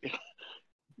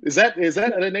 Is that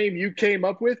a name you came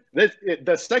up with?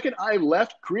 The second I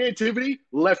left, creativity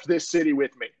left this city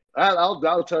with me.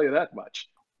 I'll tell you that much.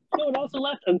 It also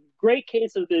left a great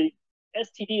case of the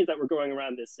STDs that were going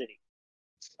around this city.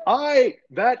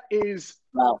 That is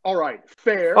Wow. all right.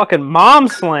 Fair. Fucking mom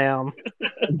slam.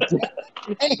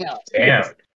 Anyhow, Damn.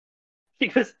 She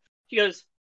goes,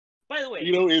 by the way,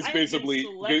 Is I have been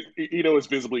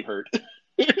visibly hurt.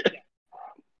 I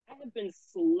have been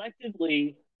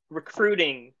selectively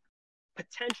recruiting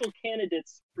potential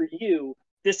candidates for you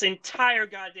this entire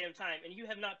goddamn time, and you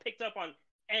have not picked up on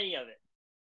any of it.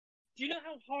 Do you know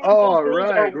how hard Oh, those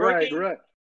girls are right. working?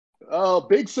 Oh,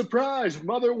 big surprise.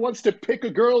 Mother wants to pick a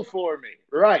girl for me.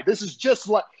 Right. This is just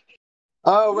like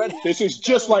This is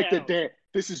just like the dance.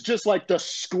 This is just like the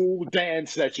school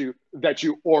dance that you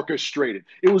orchestrated.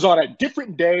 It was on a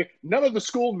different day. None of the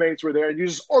schoolmates were there, and you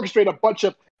just orchestrate a bunch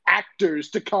of actors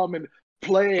to come and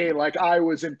play like I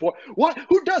was important. What?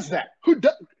 Who does that? Who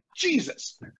does?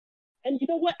 Jesus. And you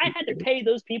know what? I had to pay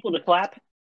those people to clap.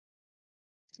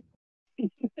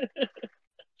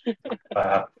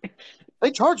 Wow.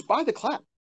 they charge by the clap.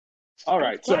 All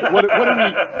right. So what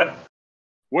are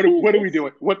we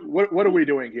doing? What are we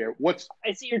doing here?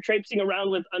 I see you're traipsing around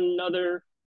with another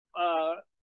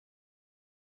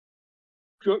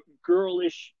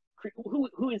girlish.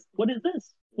 Who is? What is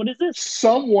this? What is this?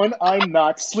 Someone I'm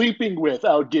not sleeping with.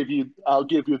 I'll give you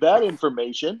that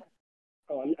information.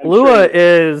 Oh, I'm Lua sure.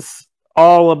 is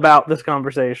all about this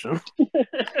conversation.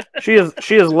 she is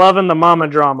loving the mama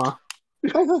drama.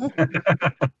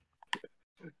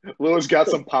 Lila's got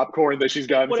some popcorn that she's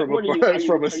gotten What from are you? a Are you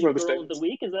from girl a of the stand.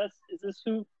 week? Is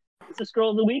this girl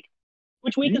of the week?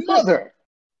 Which week is this?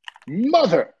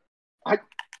 Mother,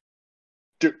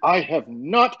 I have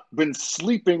not been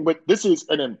sleeping, but this is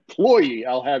an employee.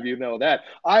 I'll have you know that.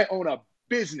 I own a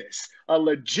business, a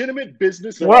legitimate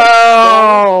business. That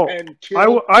Well, and I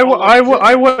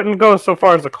I wouldn't go so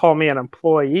far as to call me an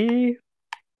employee.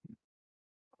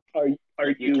 Are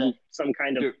you some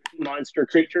kind of monster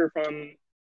creature from?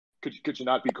 Could you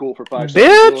not be cool for 5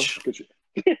 Bitch! seconds?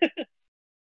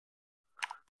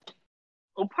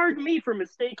 Oh, pardon me for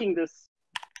mistaking this.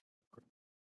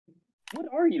 What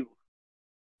are you?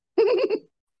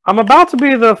 I'm about to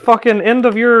be the fucking end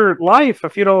of your life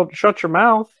if you don't shut your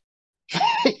mouth.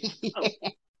 Oh,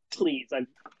 please, I've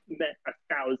met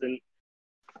 1,000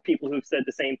 people who've said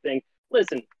the same thing.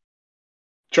 Listen.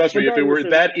 Trust me, if it were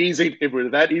that easy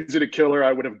to kill her,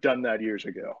 I would have done that years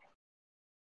ago.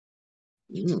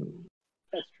 That's true.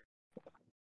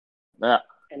 Yeah.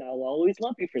 And I'll always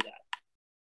love you for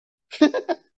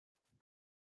that.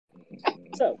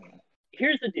 So,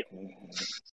 here's the deal.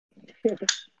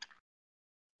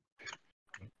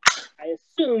 I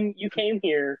assume you came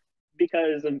here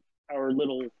because of our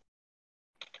little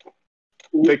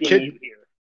the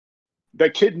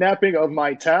kidnapping of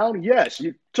my town. Yes,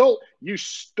 you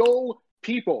stole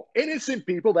people, innocent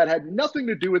people that had nothing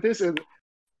to do with this, and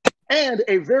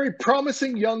a very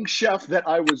promising young chef that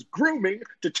I was grooming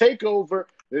to take over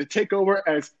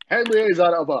as head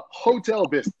liaison of a hotel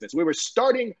business. We were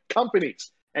starting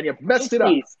companies, and you messed it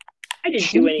up. I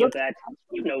didn't do any of that.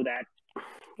 You know that.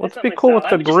 Let's be cool with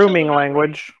the grooming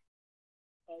language.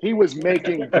 He was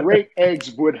making great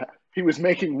eggs Woodhouse,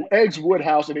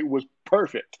 and it was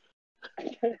perfect.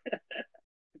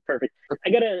 Perfect.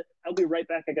 I'll be right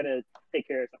back. I gotta take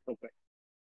care of something real quick.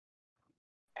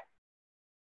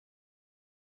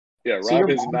 Yeah,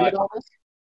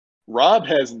 Rob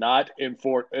has not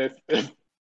informed.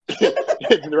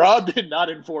 Rob did not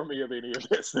inform me of any of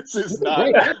this. This is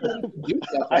not.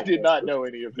 I did not know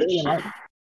any of this.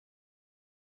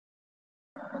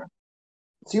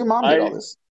 So your mom did all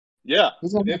this. Yeah.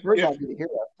 He's gonna be the hero.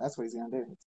 That's what he's gonna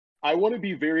do. I want to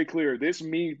be very clear. This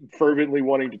me fervently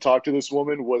wanting to talk to this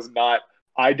woman was not.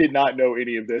 I did not know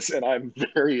any of this, and I'm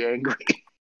very angry.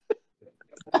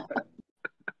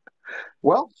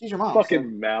 Well, she's your mom.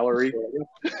 Fucking Mallory.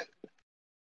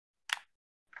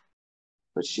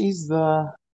 But she's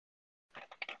the.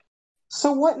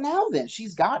 So what now then?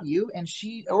 She's got you, and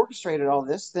she orchestrated all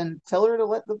this. Then tell her to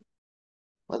let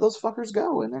those fuckers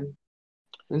go, and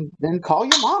then call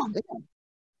your mom. Damn.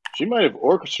 She might have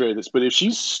orchestrated this, but if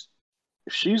she's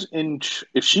in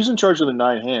charge of the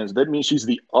 9 hands, that means she's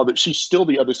still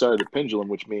the other side of the pendulum,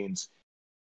 which means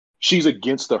she's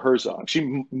against the Herzog.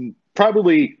 She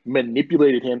probably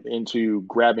manipulated him into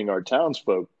grabbing our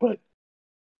townsfolk, but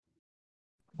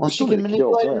she can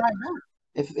manipulate him right now.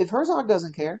 If Herzog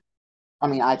doesn't care, I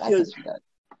mean, I think she does.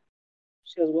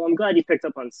 She goes, well, I'm glad you picked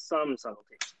up on some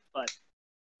subtlety, but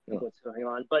what's going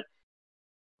on? But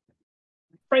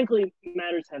frankly,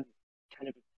 matters have kind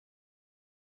of.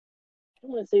 I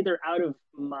don't want to say they're out of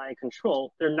my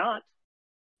control. They're not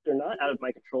out of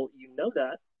my control. You know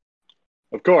that.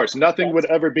 Of course, nothing would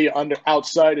ever be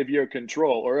outside of your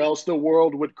control, or else the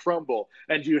world would crumble,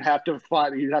 and you'd have to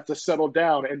settle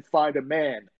down and find a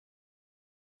man.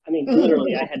 I mean,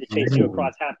 literally, I had to chase you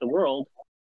across half the world,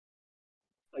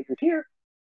 but you're here.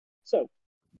 So,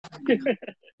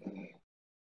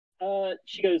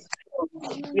 she goes,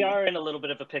 we are in a little bit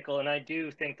of a pickle, and I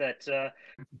do think that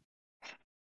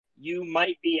you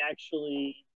might be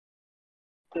actually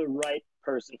the right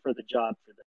person for the job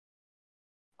for this.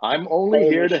 I'm only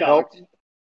here to help.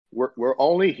 We're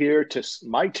only here to.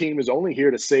 My team is only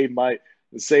here to save my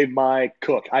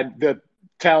cook. The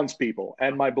townspeople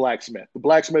and my blacksmith, the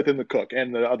blacksmith and the cook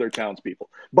and the other townspeople.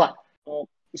 But how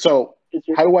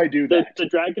do I do that? The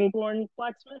Dragonborn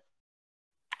blacksmith.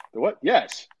 The what?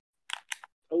 Yes.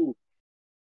 Oh,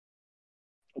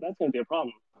 well, that's going to be a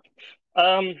problem.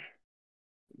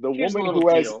 The woman who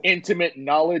has intimate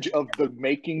knowledge of the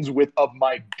makings of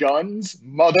my guns,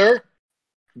 mother.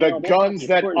 The guns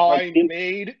that I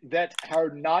made that are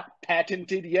not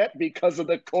patented yet because of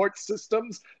the court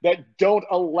systems that don't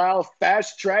allow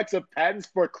fast tracks of patents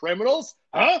for criminals?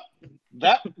 Huh?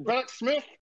 That Smith?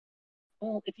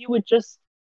 Well, if you would just...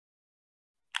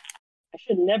 I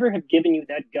should never have given you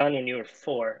that gun when you were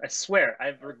 4. I swear, I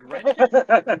have regretted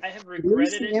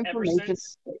it ever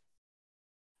since.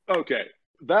 Okay,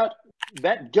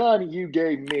 that gun you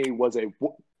gave me was a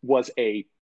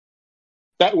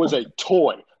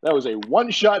toy. That was a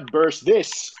one-shot burst.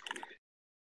 This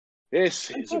is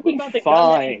talking about the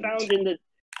gun that you found in the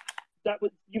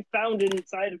you found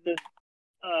inside of the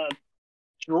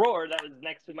drawer that was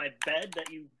next to my bed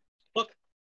that you took,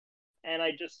 and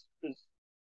I just was.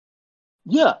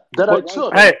 Yeah, that I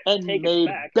took Hey. and Take it made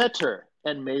back. better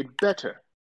and made better.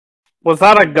 Was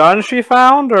that a gun she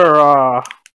found, or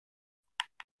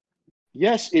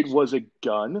Yes, it was a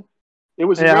gun. It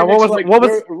was Yeah, right what next, was- like, what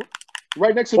was-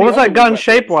 right next to what the was that other gun weapons.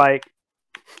 shaped like?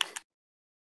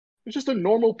 It's just a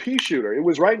normal pea shooter. It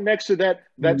was right next to that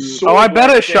sword. Oh, I bet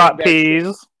it thing shot that-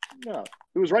 peas. No,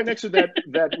 it was right next to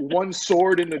that one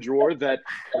sword in the drawer that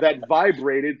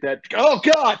vibrated. That, oh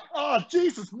God, oh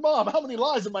Jesus, Mom, how many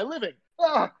lives am I living?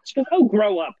 Ah, She goes, "Oh,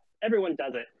 grow up. Everyone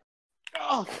does it."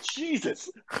 oh Jesus.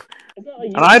 It's not like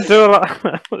you And I do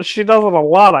do it. She does it a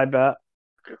lot, I bet.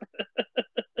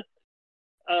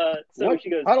 So What? she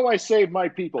goes, How do I save my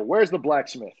people? Where's the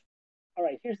blacksmith? "All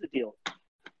right, here's the deal.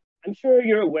 I'm sure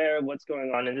you're aware of what's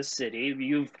going on in the city.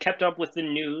 You've kept up with the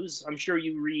news. I'm sure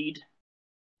you read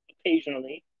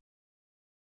occasionally.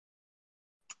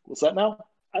 What's that now?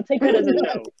 I'll take that as a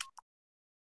no.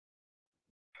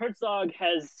 Herzog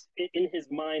has it in his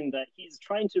mind that he's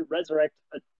trying to resurrect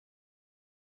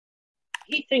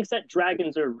he thinks that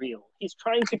dragons are real. He's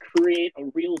trying to create a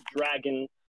real dragon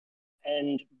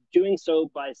and doing so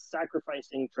by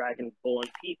sacrificing dragonborn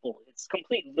people. It's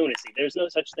complete lunacy. There's no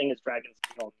such thing as dragons.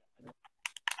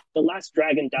 The last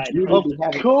dragon died.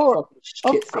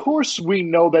 Of course we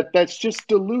know that that's just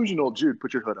delusional. Jude,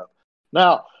 put your hood up.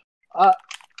 Now,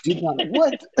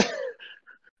 what?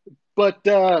 But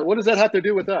what does that have to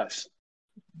do with us?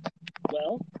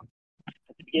 Well,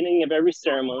 at the beginning of every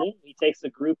ceremony, he takes a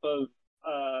group of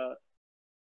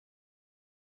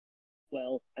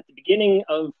at the beginning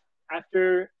of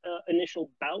after initial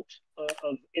bout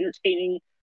of entertaining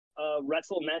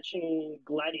wrestle matching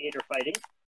gladiator fighting,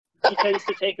 he tends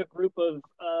to take a group of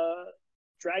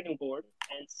dragonborn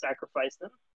and sacrifice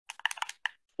them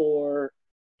for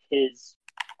his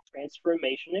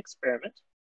transformation experiment.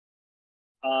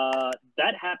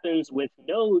 That happens with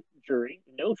no jury,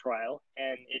 no trial,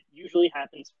 and it usually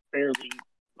happens fairly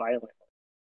violently.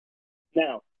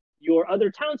 Now, your other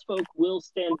townsfolk will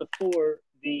stand before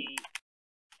the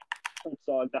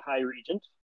Herzog, the High Regent,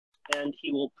 and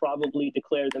he will probably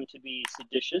declare them to be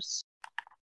seditious,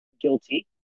 guilty,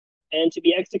 and to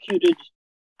be executed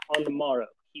on the morrow.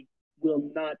 He will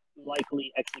not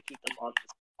likely execute them on the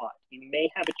spot. He may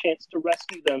have a chance to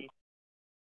rescue them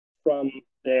from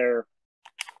their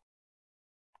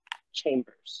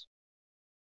chambers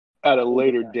at a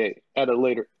later date. At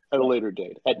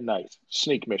night,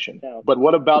 sneak mission. Now, but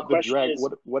what about the question drag? is-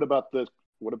 What about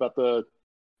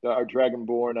our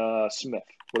dragonborn Smith?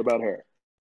 What about her?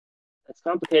 That's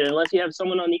complicated. Unless you have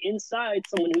someone on the inside,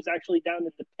 someone who's actually down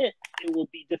in the pit, it will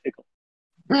be difficult.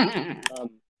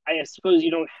 I suppose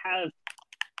you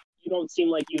don't seem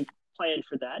like you planned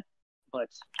for that, but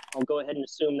I'll go ahead and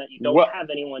assume that you don't have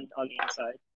anyone on the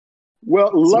inside.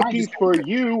 Well, lucky for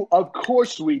you, of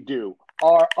course we do.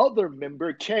 Our other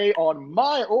member, Kay, on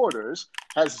my orders,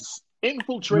 has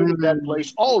infiltrated that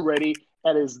place already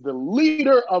and is the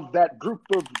leader of that group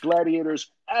of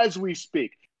gladiators as we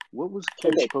speak. What was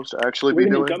Kay supposed to actually be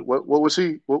doing? What was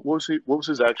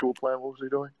his actual plan? What was he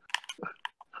doing?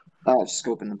 Just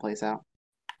scoping the place out.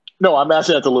 No, I'm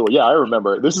asking that to Louis. Yeah, I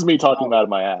remember. This is me talking out of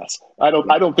my ass. I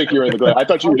don't think you're in the glade. I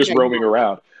thought you were just roaming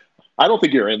around. I don't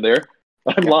think you're in there.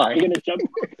 I'm lying. We're gonna jump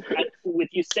with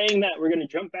you saying that. We're gonna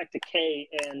jump back to Kay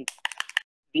and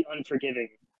the Unforgiving.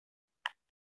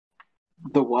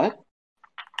 The what?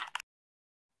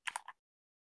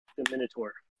 The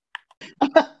Minotaur.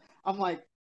 I'm like,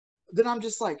 then I'm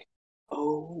just like,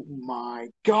 oh my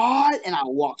God. And I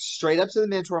walk straight up to the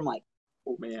Minotaur. I'm like,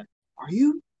 oh man, are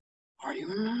you a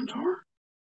Minotaur?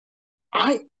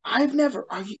 I've never,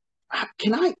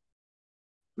 can I?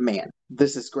 Man,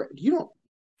 this is great. Do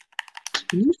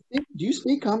you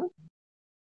speak common?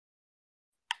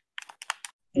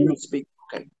 You don't speak.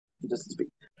 Okay. He doesn't speak.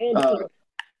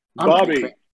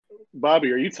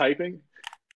 Bobby, are you typing?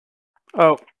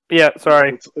 Oh, yeah,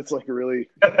 sorry. It's like really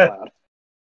loud.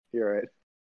 You're right.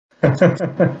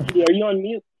 Andy, are you on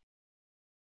mute?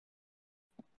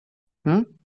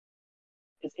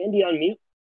 Is Andy on mute?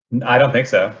 I don't think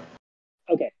so.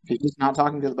 Okay. He's just not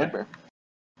talking to the bugbear.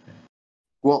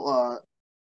 Well,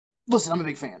 listen, I'm a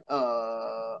big fan.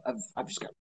 I've just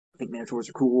got. I think Minotaurs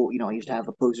are cool. You know, I used to have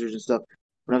the posters and stuff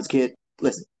when I was a kid.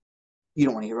 Listen, you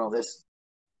don't want to hear all this.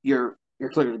 You're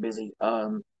clearly busy.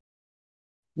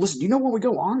 Listen, do you know where we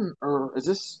go on, or is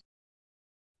this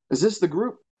the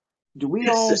group? Do we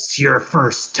all? Is this your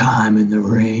first time in the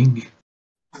ring?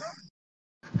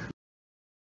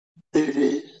 It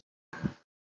is.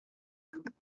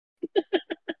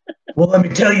 Well, let me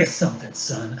tell you something,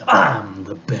 son. I'm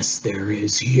the best there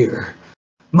is here.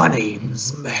 My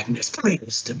name's Magnus.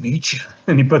 Pleased to meet you.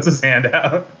 And he puts his hand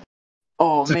out.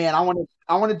 Oh man, I want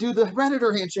to do the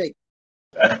Predator handshake.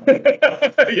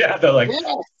 Yeah, they're like.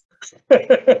 Yes.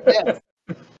 It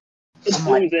I'm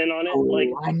like, zooms in on it. Oh, Like,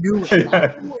 I knew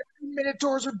it.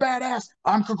 Minotaurs are badass.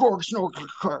 I'm Kragorg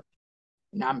Snorkakar.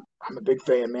 And I'm a big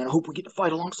fan, man. I hope we get to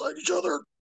fight alongside each other.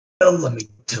 Well, let me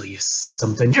tell you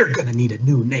something. You're gonna need a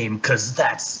new name, because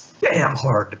that's damn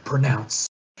hard to pronounce.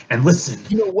 And listen,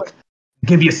 You know what?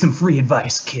 give you some free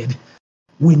advice, kid.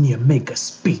 When you make a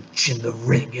speech in the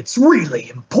ring, it's really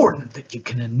important that you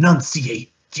can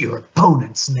enunciate your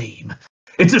opponent's name.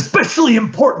 It's especially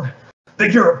important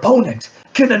that your opponent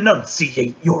can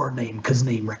enunciate your name, because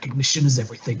name recognition is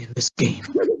everything in this game.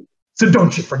 So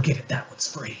don't you forget it, that one's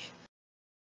free.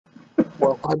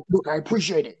 Well, look, I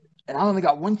appreciate it. And I only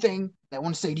got one thing that I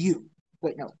want to say to you.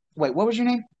 Wait, what was your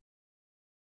name?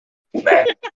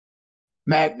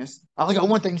 Magnus. I only got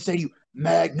one thing to say to you.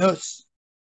 Magnus.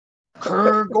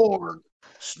 Kragorg.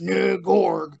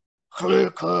 Snigorg.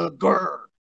 Klikagurg.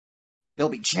 They'll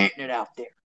be chanting it out there.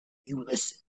 You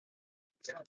listen.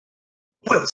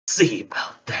 We'll see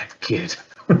about that, kid.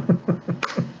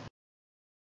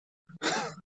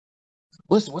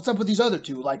 Listen, what's up with these other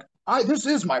two? Like, this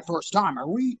is my first time. Are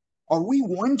we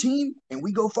one team and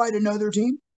we go fight another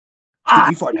team?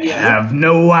 I have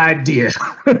no idea.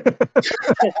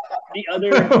 the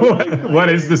other What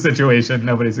is the situation?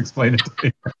 Nobody's explained it to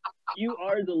me. You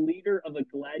are the leader of a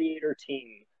gladiator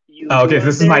team. Okay, so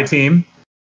this is my team?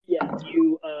 Yeah,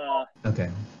 you Okay.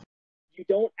 You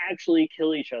don't actually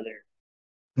kill each other.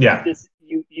 Yeah.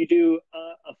 You do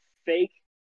a fake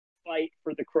fight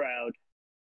for the crowd.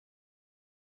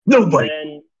 Nobody.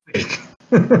 And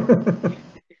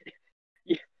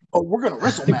oh, we're gonna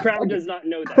wrestle. The crowd does not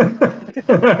know that.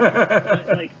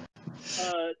 But, like,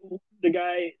 the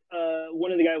guy,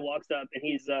 one of the guy walks up and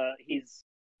he's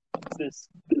this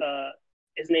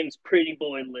his name's Pretty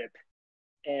Boy Lip,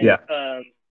 and yeah.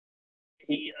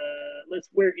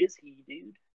 Where is he,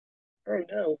 dude? Oh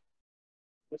no,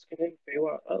 what's his name?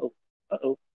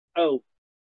 Oh,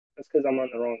 that's because I'm on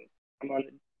the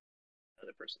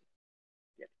other person.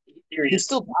 Yeah, here he He's is.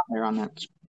 still down there on that.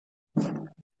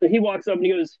 So he walks up and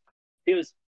he goes, and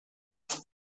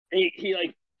he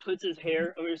like puts his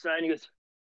hair over his side and he goes,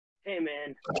 "Hey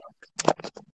man,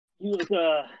 you look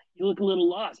a little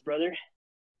lost, brother.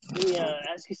 Let me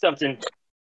ask you something.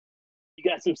 You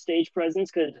got some stage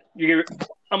presence? Cause you're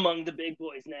among the big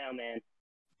boys now, man.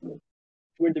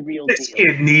 We're the real This deal.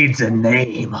 kid needs a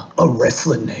name, a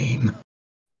wrestling name.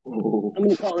 Ooh. I'm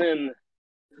gonna call him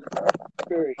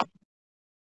Furry.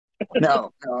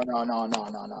 No.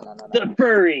 The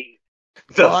Furry.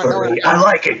 The furry. I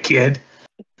like it, kid.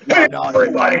 No.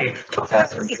 Everybody, come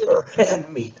over here and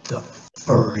meet the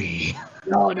furry.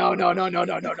 No.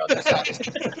 That's not.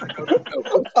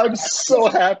 I'm so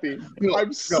happy.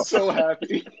 I'm so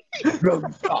happy.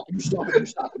 No, you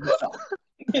stop.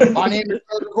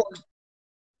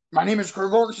 My name is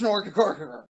Kragorg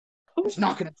Snorkakar. It's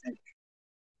not gonna change.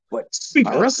 But Speak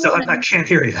up, son. I can't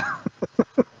hear you.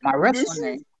 my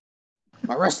wrestling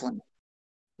name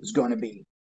is going to be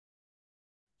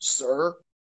Sir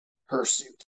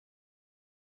Hirsute.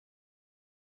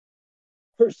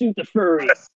 Hirsute the Furry.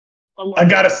 I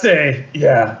gotta say,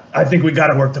 yeah, I think we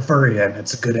gotta work the furry in.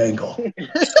 It's a good angle.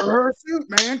 Sir Hirsute,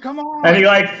 man, come on. And he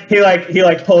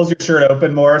pulls your shirt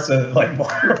open more, so like more.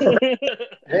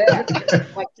 Yeah,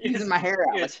 like teasing my hair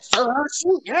out. Like, Sir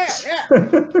Hirsute, yeah.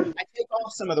 I take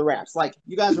off some of the wraps. Like,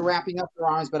 you guys are wrapping up your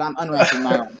arms, but I'm unwrapping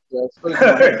my arms. So it's pretty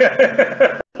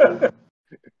cool.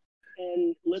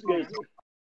 And Lip goes,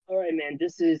 all right, man,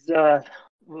 this is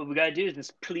what we gotta do is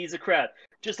just please the crowd.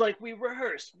 Just like we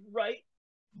rehearsed, right?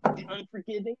 The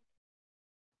Unforgiving?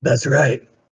 That's right.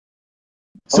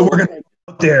 So we're gonna go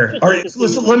out there. All right,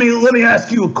 listen, let me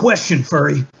ask you a question,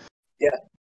 furry. Yeah.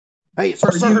 Hey, Sir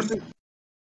Hirsute.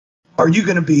 Are you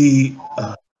gonna be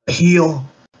a heel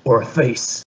or a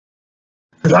face?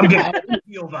 Because I'm getting a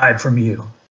heel vibe from you.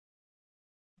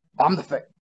 I'm the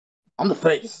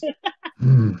face.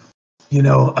 You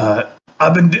know,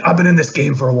 I've been in this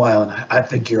game for a while, and I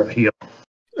think you're a heel.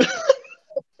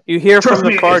 You hear Trust from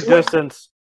the me, far it's way- distance.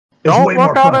 It's Don't way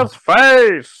look more at fun. his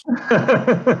face.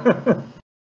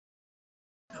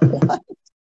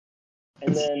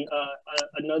 And then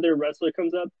another wrestler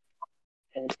comes up,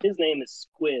 and his name is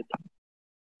Squid. And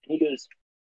he goes,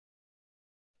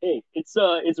 "Hey, it's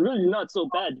really not so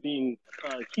bad being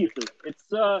heel. It's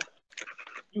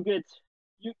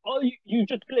you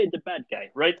just played the bad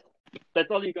guy, right? That's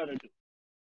all you gotta do.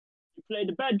 You play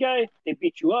the bad guy, they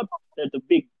beat you up. They're the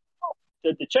big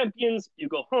the champions. You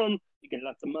go home. You get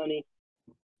lots of money.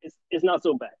 It's not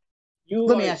so bad.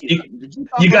 Let me ask you something. Did you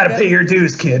talk You like gotta that? pay your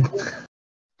dues, kid.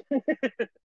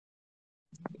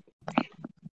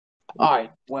 All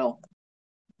right. Well,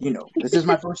 this is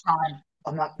my first time.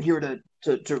 I'm not here to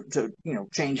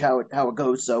change how it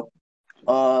goes. So,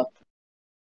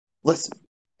 listen,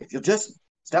 if you'll just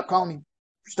stop calling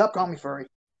me furry,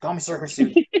 call me Sir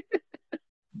Hirsute.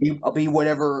 I'll be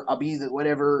whatever. I'll be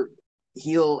whatever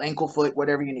heel, ankle, foot,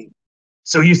 whatever you need.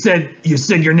 So you said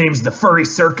your name's the Furry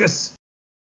Circus?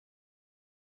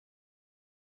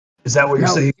 Is that what you're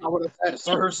No, saying? that's not what I said.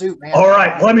 Sir Hirsute, man. All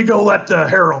right, let me go let the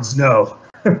heralds know.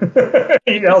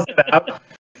 He yells it out.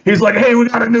 He's like, hey, we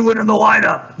got a new one in the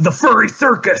lineup, the Furry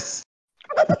Circus.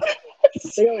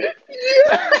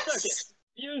 Yes!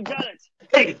 You got it.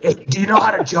 Hey, do you know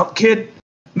how to jump, kid?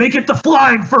 Make it the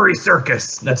Flying Furry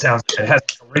Circus. That sounds good. It has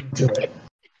a ring to it.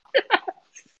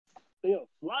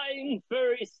 Flying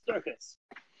Furry Circus.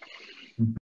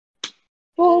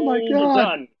 Oh my And god!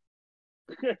 done.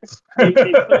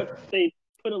 they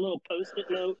put a little post-it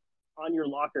note on your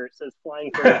locker. It says Flying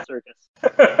Furry Circus.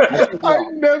 I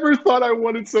never thought I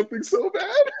wanted something so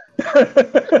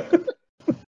bad.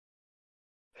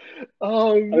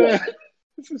 Oh man,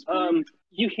 this is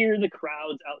you hear the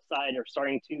crowds outside are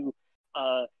starting to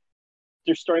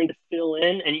they're starting to fill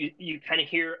in, and you kind of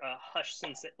hear a hush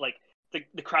since like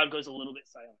the crowd goes a little bit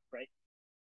silent, right?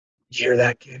 You hear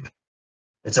that, kid?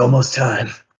 It's almost time.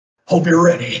 Hope you're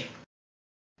ready.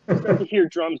 You start to hear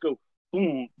drums go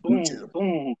boom, boom,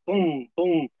 boom, boom,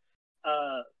 boom,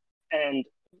 and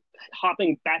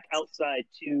hopping back outside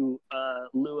to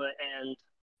Lua and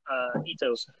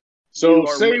Ito. So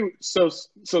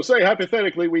say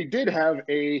hypothetically we did have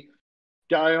a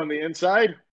guy on the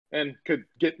inside and could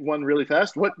get one really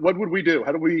fast. What would we do?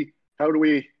 How do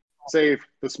we save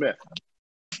the Smith?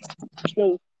 She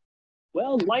goes,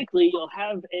 well, likely you'll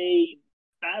have a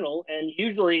battle, and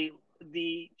usually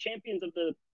the champions of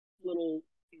the little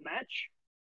match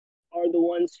are the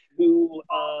ones who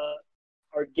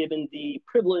are given the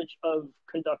privilege of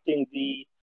conducting the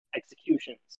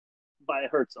executions by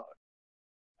Herzog.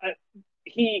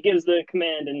 He gives the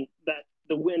command, and that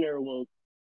the winner will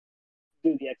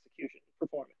do the execution,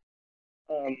 perform it.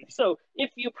 So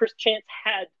if you perchance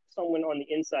had someone on the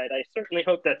inside, I certainly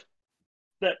hope that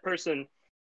that person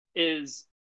is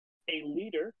a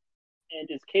leader and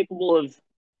is capable of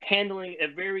handling a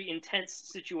very intense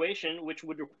situation, which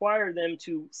would require them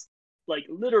to, like,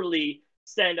 literally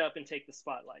stand up and take the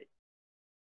spotlight.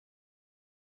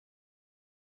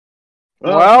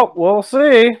 Well, we'll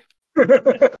see.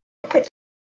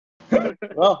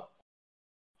 Well,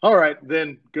 all right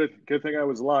then. Good thing I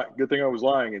was lying. Good thing I was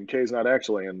lying, and Kay's not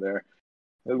actually in there.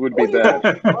 It would be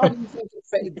bad. Why do you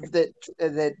think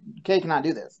that Kay cannot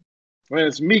do this? I mean,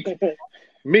 it's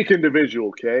meek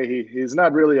individual. Kay, he's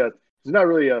not really a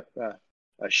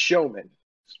showman.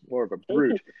 He's more of a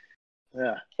brute.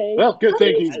 Yeah. Okay. Well, good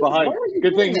thing he's Why behind. are you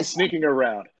Good thing doing he's this? sneaking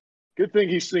around. Good thing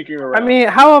he's sneaking I around. mean,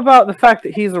 how about the fact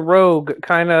that he's a rogue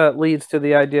kind of leads to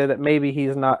the idea that maybe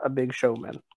he's not a big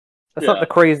showman? That's not Yeah. the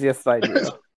craziest idea.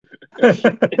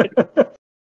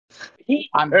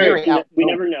 I'm Hey, very out. We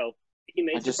never know. He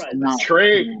may I just surprise not. us.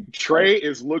 Trey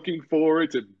is looking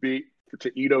forward to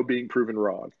Ito being proven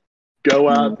wrong. Go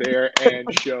out there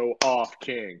and show off,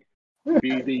 King.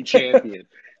 Be the champion.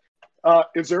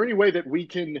 Is there any way that we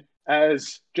can,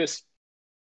 as just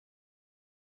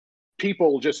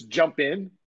people, just jump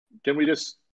in? Can we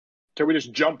just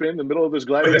jump in the middle of this With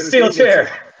gladiator? a steel scene?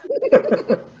 chair.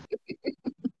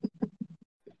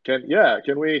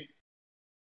 Can we?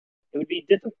 It would be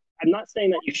difficult. I'm not saying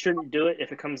that you shouldn't do it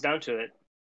if it comes down to it,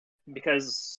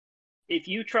 because if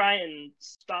you try and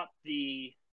stop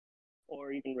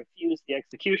or even refuse the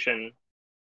execution,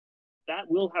 that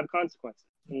will have consequences.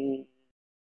 And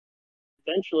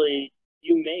eventually,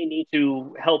 you may need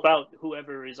to help out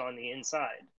whoever is on the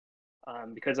inside,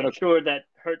 because I'm sure that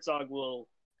Herzog will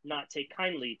not take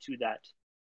kindly to that.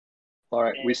 All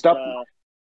right, we And, stop.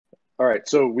 All right,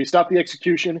 so we stop the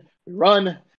execution. We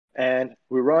run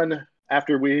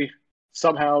after we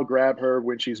somehow grab her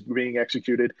when she's being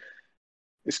executed.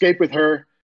 Escape with her,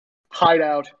 hide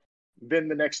out. Then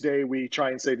the next day we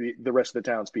try and save the rest of the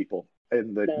townspeople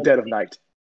in the dead of night.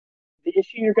 The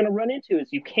issue you're going to run into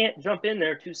is you can't jump in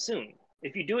there too soon.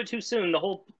 If you do it too soon, the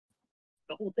whole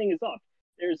thing is off.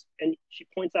 And she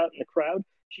points out in the crowd.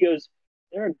 She goes,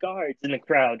 there are guards in the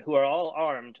crowd who are all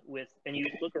armed with, and you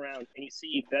look around and you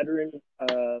see veteran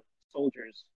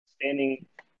soldiers standing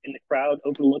in the crowd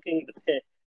overlooking the pit,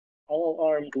 all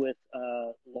armed with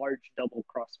large double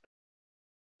crossbows.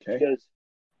 Okay. She goes,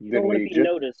 you don't want to be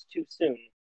noticed too soon.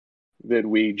 then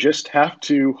we just have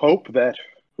to hope that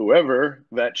whoever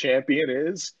that champion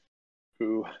is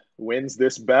who wins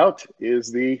this bout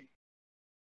is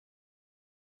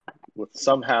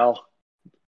somehow,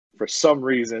 for some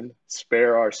reason,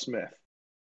 spare our Smith.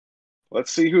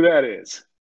 Let's see who that is.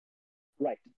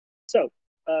 Right. So,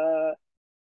 as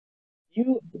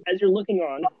you're looking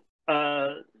on,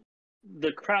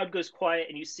 the crowd goes quiet,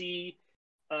 and you see.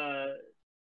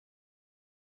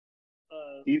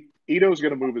 Ito's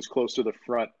going to move as close to the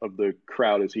front of the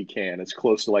crowd as he can, as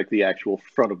close to like the actual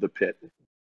front of the pit.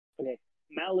 Okay,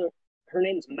 her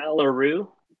name's Malaru.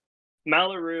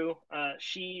 Malaru.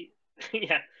 She,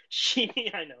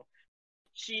 I know.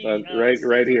 She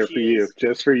right here for you,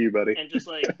 just for you, buddy. And just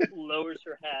like lowers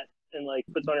her hat and like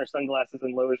puts on her sunglasses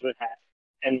and lowers her hat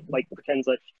and like pretends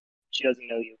like she doesn't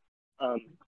know you.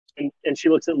 And she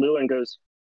looks at Lou and goes,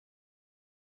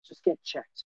 "Just get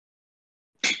checked."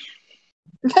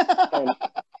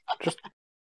 Just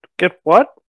get what?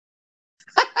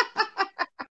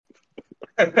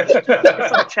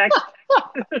 Checked.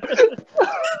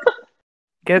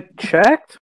 Get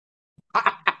checked?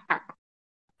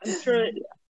 I'm sure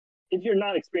if you're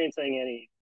not experiencing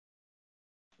any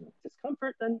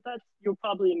discomfort, then you're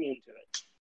probably immune to it.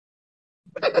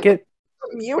 Get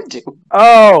immune to?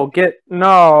 Oh,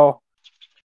 no.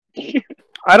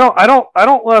 I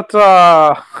don't let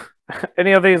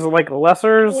any of these like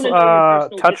lessers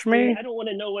touch me. I don't want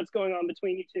to know what's going on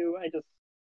between you two.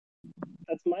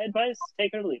 That's my advice.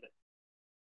 Take it or leave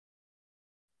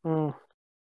it.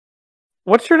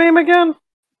 What's your name again?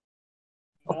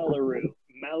 Malaru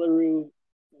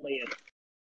Leia.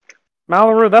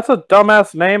 Malaru, that's a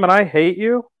dumbass name, and I hate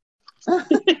you. Oh,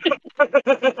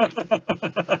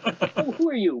 who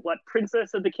are you? What,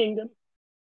 princess of the kingdom?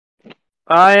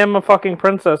 I am a fucking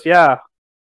princess, yeah.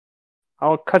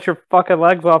 I'll cut your fucking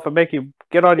legs off and make you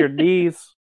get on your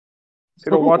knees. If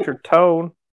you don't watch your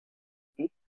tone.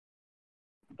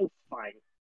 Oh, fine.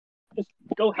 Just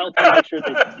go help him make sure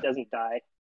that he doesn't die.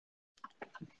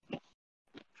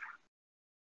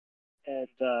 And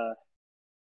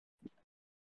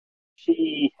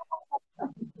she...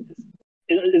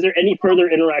 Is there any further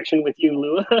interaction with you,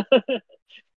 Lua?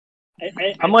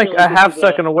 I'm like a half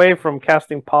second away from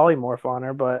casting polymorph on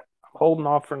her, but I'm holding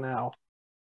off for now.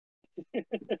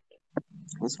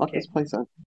 Let's fuck this place up.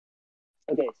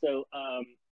 Okay, so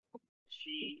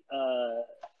she's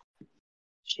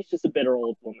just a bitter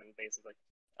old woman, basically.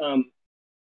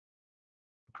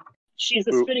 She's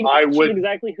a spitting. She's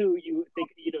exactly who you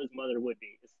think Ito's mother would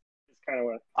be. Is kind of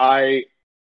what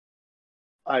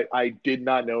I did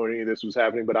not know any of this was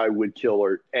happening, but I would kill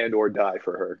her or die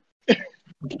for her.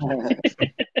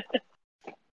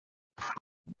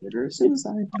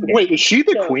 Suicide. Wait, is she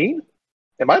the queen?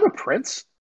 Am I the prince?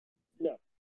 No.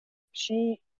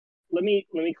 Let me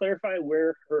clarify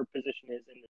where her position is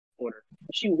in this order.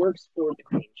 She works for the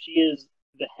queen. She is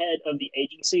the head of the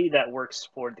agency that works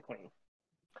for the queen.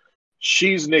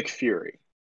 She's Nick Fury.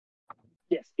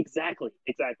 Yes, exactly.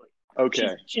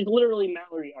 Okay. She's literally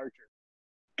Mallory Archer.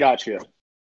 Gotcha.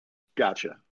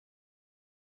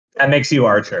 That makes you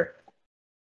Archer.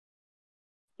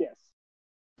 Yes.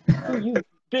 You've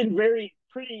been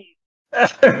pretty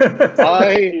this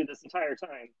entire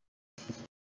time.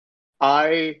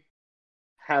 I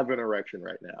have an erection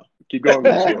right now. Keep going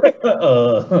with the story.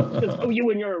 Oh, you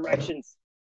and your erections.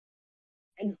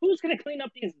 And who's going to clean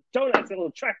up these donuts that will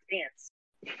attract ants?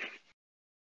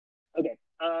 Okay.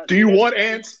 Do you want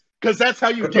ants? Because that's how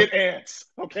you get ants.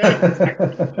 Okay.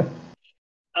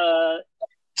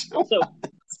 So,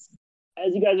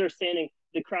 as you guys are standing,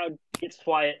 the crowd gets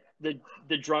quiet. The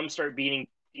drums start beating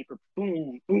deeper.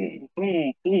 Boom, boom,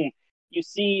 boom, boom. You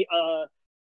see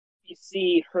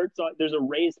Herzog. There's a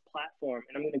raised platform,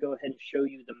 and I'm going to go ahead and show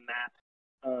you the map.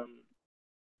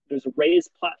 There's a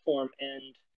raised platform,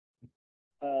 and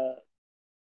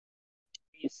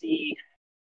you see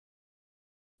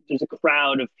there's a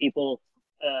crowd of people.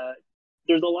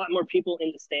 There's a lot more people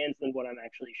in the stands than what I'm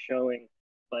actually showing,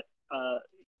 but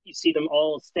you see them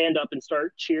all stand up and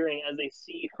start cheering as they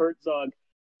see Herzog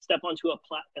step onto a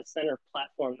center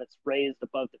platform that's raised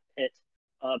above the pit.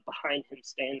 Behind him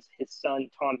stands his son,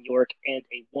 Tom York, and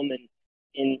a woman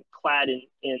clad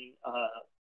in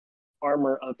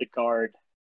armor of the guard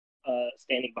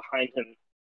standing behind him.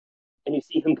 And you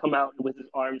see him come out with his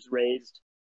arms raised,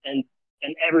 and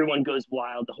everyone goes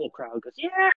wild. The whole crowd goes,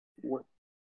 yeah!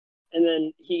 And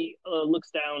then he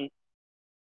looks down,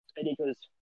 and he goes,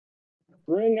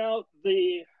 bring out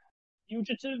the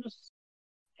fugitives.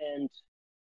 And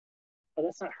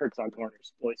that's not Herzog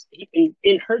Warner's voice.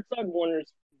 In Herzog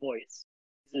Warner's voice,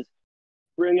 he says,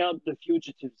 bring out the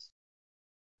fugitives.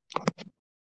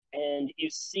 and you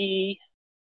see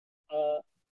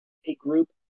a group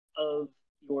of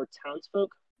your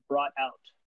townsfolk brought out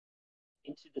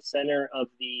into the center of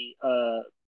the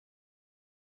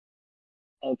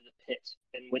pit.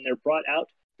 And when they're brought out,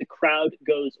 the crowd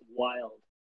goes wild.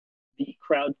 The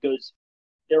crowd goes,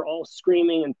 they're all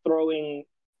screaming and throwing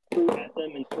fruit at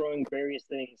them and throwing various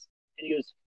things. And he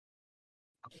goes,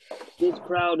 this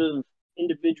crowd of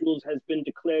individuals has been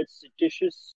declared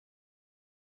seditious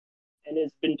and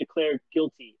has been declared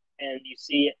guilty. And you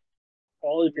see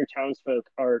all of your townsfolk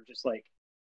are just like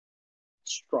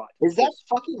distraught. Is that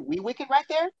fucking Wee Wicked right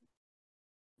there?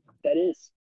 That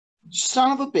is.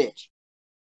 Son of a bitch.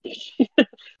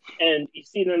 And you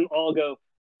see them all go,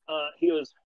 he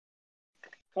goes,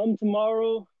 come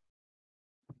tomorrow,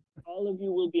 all of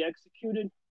you will be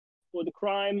executed for the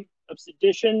crime of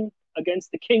sedition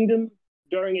against the kingdom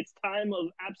during its time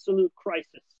of absolute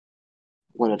crisis.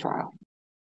 What a trial.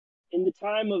 In the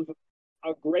time of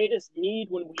our greatest need,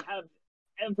 when we have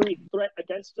every threat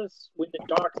against us, when the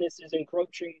darkness is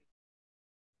encroaching,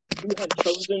 you have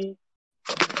chosen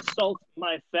to assault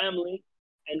my family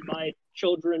and my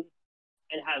children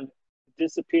and have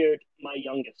disappeared my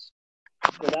youngest.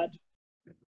 For that,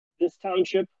 this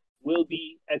township will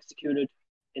be executed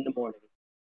in the morning.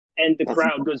 And the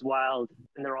crowd goes wild,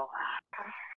 and they're all.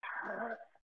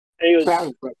 And he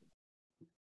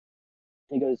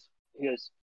goes,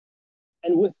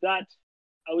 and with that,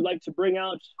 I would like to bring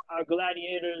out our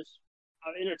gladiators,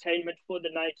 our entertainment for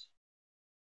the night.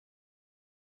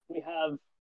 We have,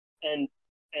 and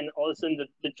all of a sudden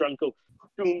the drum go,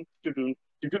 doom, doom,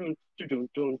 doom, doom,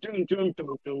 doom, doom,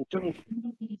 doom, doom, doom.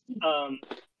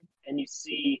 And you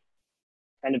see,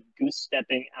 kind of goose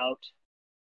stepping out,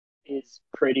 is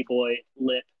Pretty Boy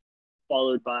Lip,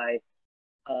 followed by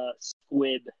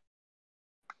Squib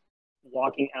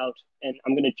walking out, and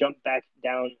I'm gonna jump back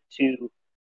down to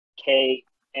Kay,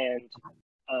 and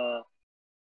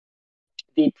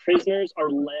the prisoners are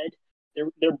led.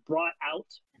 They're brought out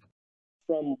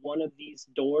from one of these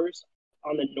doors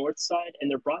on the north side, and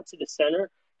they're brought to the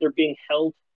center. They're being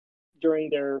held during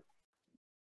their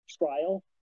trial,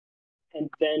 and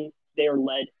then they are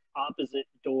led opposite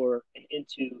door and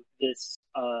into this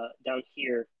down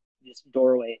here, this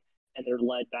doorway, and they're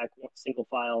led back one single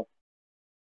file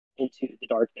into the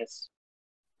darkness.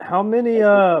 How many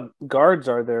guards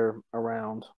are there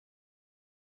around?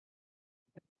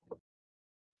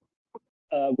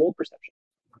 Roll perception.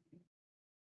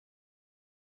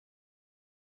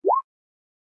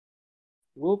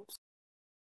 Whoops.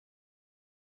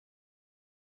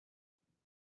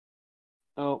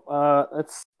 Oh,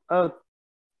 that's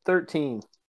 13.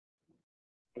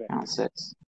 Not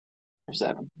 6 or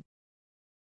 7.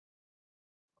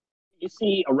 You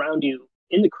see around you,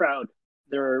 in the crowd,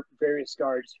 there are various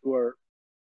guards who are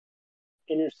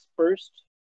interspersed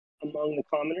among the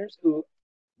commoners who,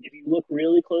 if you look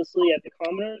really closely at the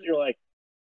commoners, you're like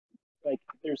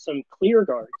there's some clear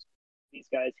guards, these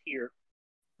guys here.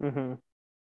 Mm-hmm.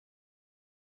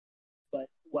 But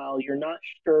while you're not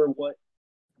sure what,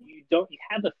 you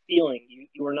have a feeling,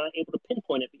 you are not able to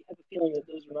pinpoint it, but you have a feeling that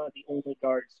those are not the only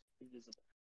guards invisible.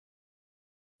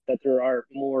 That there are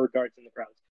more guards in the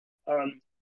crowds.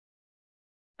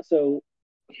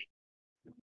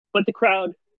 But the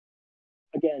crowd,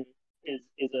 again, is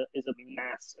a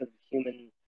mass of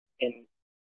human in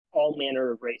all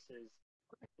manner of races,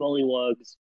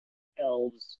 bullywugs,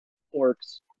 elves,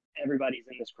 orcs. Everybody's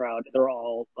in this crowd. They're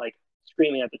all like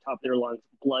screaming at the top of their lungs,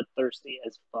 bloodthirsty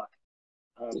as fuck.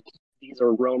 These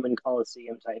are Roman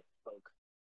Colosseum type folk.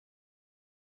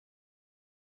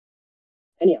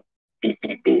 Anyhow,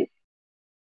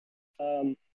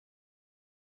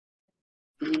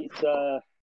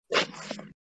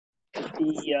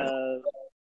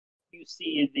 you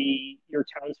see your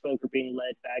townsfolk are being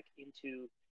led back into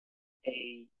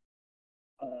a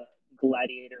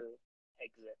gladiator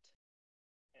exit,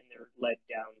 and they're led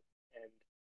down and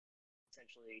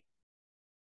essentially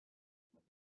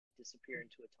disappear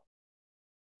into a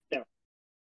tunnel. Now,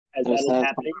 as that is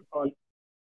happening,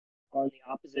 on the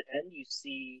opposite end, you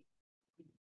see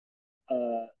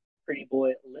Pretty Boy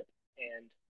Lip and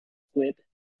Squib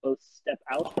both step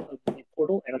out of the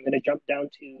portal, and I'm going to jump down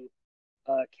to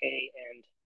Kay,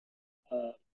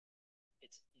 and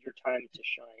it's your time to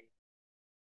shine.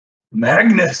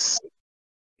 Magnus!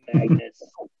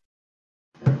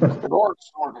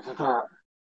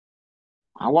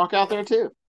 I walk out there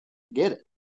too. Get it.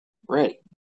 Ready. Do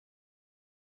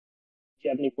you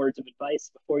have any words of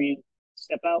advice before you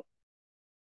step out?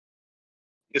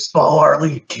 Just follow our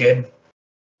lead, kid.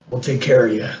 We'll take care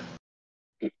of you.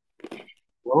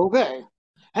 Okay.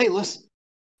 Hey, listen.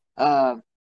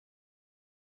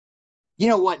 You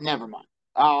know what? Never mind.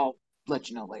 I'll let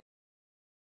you know later.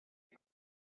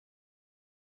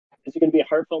 Is it going to be a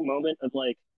heartfelt moment of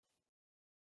like?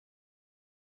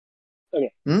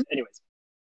 Okay. Anyways,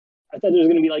 I thought there was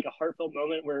going to be like a heartfelt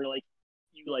moment where like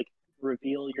you like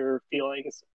reveal your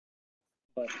feelings,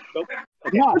 but nope.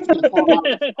 Okay. No, it's gonna fall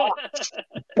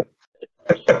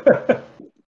out.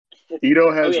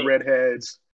 Ito has Okay.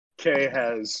 redheads. Kay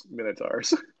has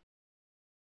minotaurs.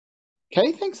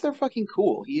 Kay thinks they're fucking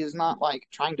cool. He is not like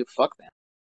trying to fuck them.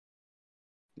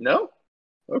 No?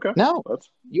 Okay. No, That's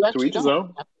you to actually each his don't. own.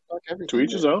 You have to fuck everything. To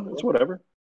each his own. It's whatever.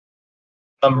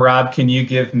 Rob, can you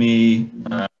give me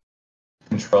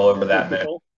control over that minute?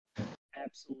 Control?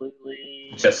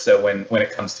 Absolutely. Just so when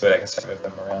it comes to it, I can start moving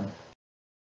them around.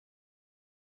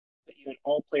 Put you in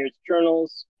all players'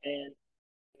 journals, and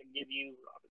I'm going to give you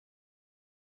Robin.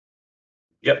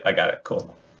 Yep, I got it.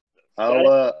 Cool.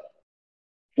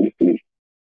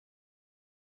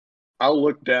 I'll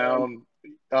look down.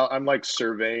 I'm like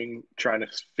surveying, trying to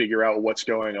figure out what's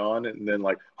going on, and then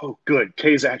like, oh, good,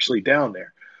 Kay's actually down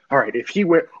there. All right, if he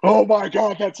went, oh my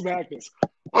god, that's Magnus.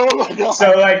 Oh my god.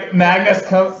 So like Magnus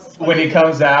when he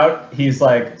comes out, he's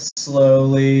like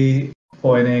slowly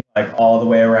pointing like all the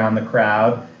way around the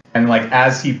crowd, and like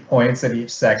as he points at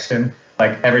each section,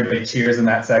 like everybody cheers in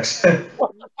that section.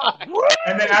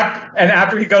 And then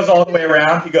after he goes all the way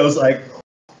around, he goes like,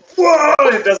 whoa!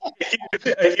 It does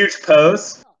a huge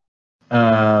pose.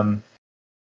 I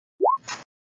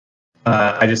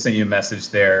just sent you a message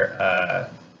there,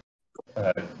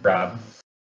 Rob.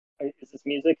 Is this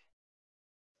music?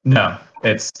 No,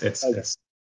 it's Okay.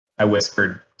 I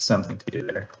whispered something to you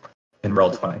there in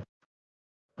Roll20.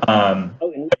 In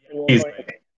he's Roll20?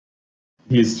 Okay.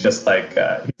 he's just like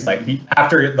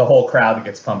after the whole crowd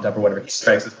gets pumped up or whatever, he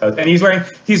strikes his pose, and he's wearing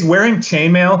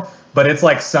chainmail, but it's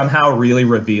like somehow really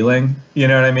revealing. You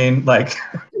know what I mean? Like,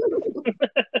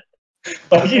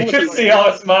 like you can see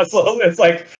all his muscles. It's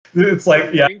like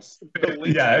yeah. The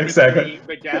links Yeah, exactly.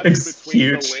 The gaps It's between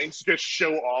huge. the links just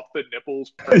show off the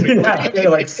nipples perfectly. Yeah, they're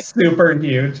like super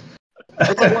huge.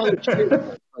 It's like one of the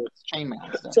cheerleaders, but it's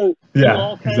chainmail stuff. So you Yeah,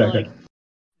 all kind of exactly.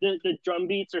 like the drum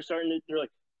beats are starting to. They're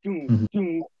like doom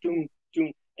doom doom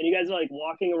doom, and you guys are like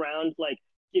walking around like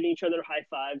giving each other high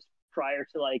fives prior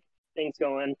to like things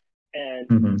going, and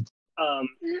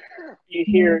you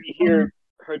hear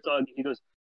Herzog.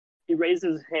 He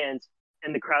raises his hands,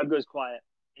 and the crowd goes quiet.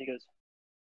 And he goes,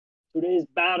 "Today's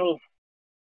battle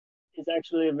is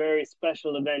actually a very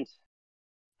special event.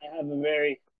 I have a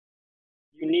very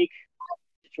unique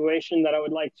situation that I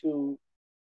would like to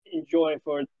enjoy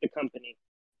for the company."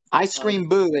 I scream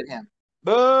boo at him.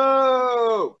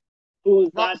 Boo! Who is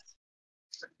that?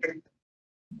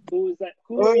 Who is that?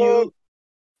 Who are you?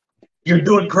 You're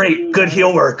doing great. Good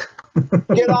heel work.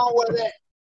 Get on with it.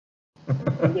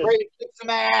 Ready to kick some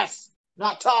ass,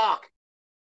 not talk.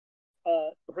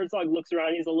 Herzog looks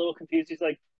around. He's a little confused. He's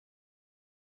like,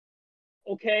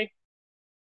 "Okay,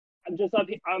 I'm just up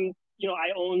here.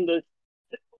 I own the.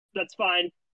 That's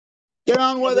fine. Get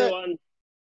on with Everyone,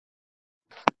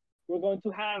 we're going to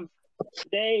have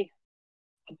today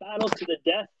a battle to the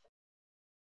death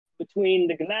between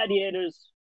the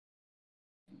gladiators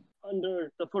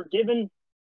under the Forgiven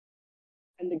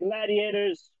and the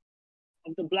gladiators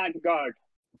of the Black Guard.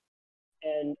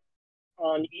 And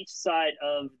on each side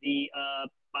of the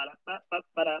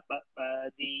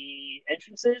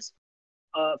entrances,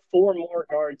 4 more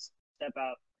guards step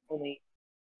out. Only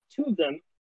 2 of them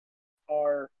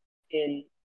are in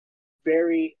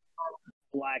very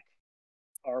black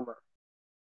armor.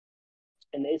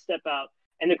 And they step out,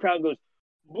 and the crowd goes,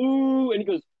 boo! And he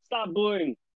goes, stop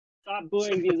booing. Stop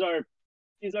booing. These are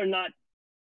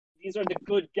the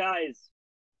good guys.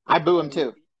 I boo him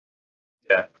too.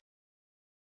 Yeah.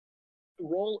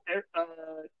 Roll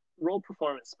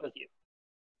performance with you.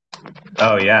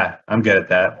 Oh yeah, I'm good at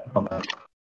that. Hold on.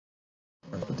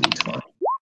 Roll a D20.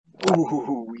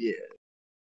 Ooh,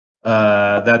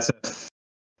 yeah. That's a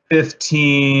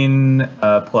 15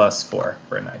 plus 4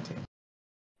 for a 19.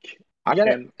 I got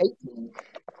an 18.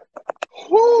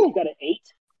 You got an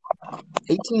 8?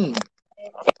 18.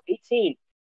 18.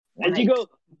 As you go,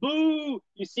 boo!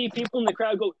 You see people in the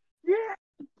crowd go, yeah!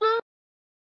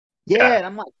 Yeah, and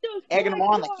I'm like egging them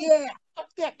on, like, yeah, fuck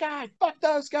that guy, fuck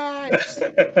those guys.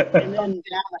 And then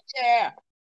Like, yeah.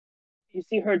 you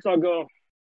see Herzog go,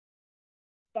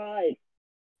 fine.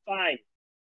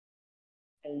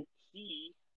 And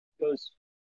he goes,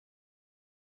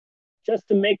 just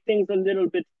to make things a little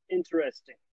bit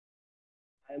interesting,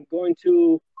 I'm going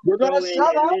to We're throw gonna in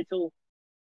shut a up. little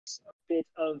bit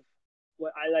of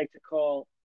what I like to call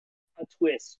a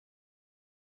twist.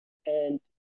 And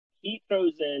he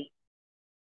throws in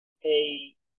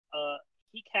he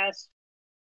casts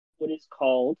what is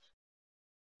called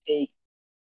a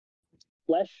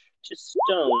flesh to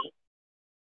stone.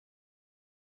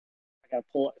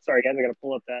 Sorry guys, I gotta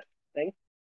pull up that thing.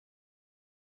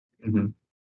 Mm-hmm.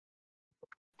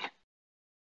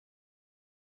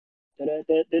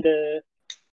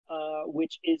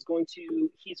 Which is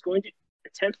he's going to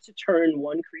attempt to turn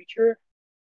one creature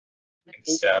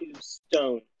into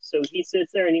stone. So he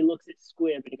sits there and he looks at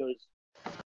Squib and he goes,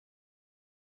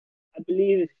 I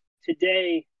believe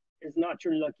today is not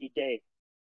your lucky day.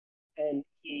 And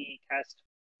he casts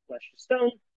Flesh to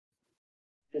Stone.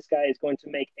 This guy is going to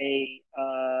make a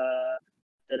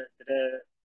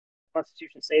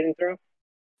Constitution saving throw.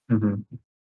 Mm-hmm.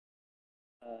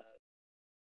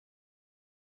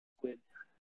 With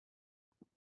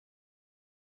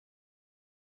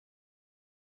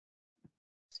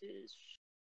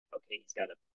okay, he's got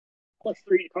a +3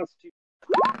 to Constitution.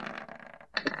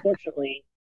 Unfortunately,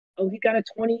 he got a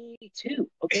 22.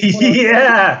 Okay,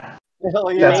 yeah,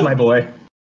 Hell yeah. that's my boy.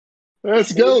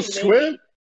 Let's go, Squid.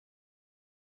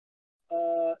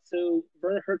 So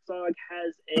Werner Herzog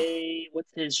has a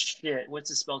what's his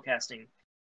spell casting?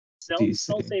 Spell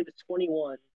save is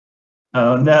 21.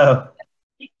 Oh no.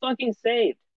 He fucking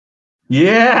saved.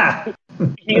 Yeah.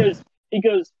 He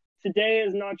goes, today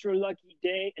is not your lucky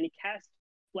day, and he casts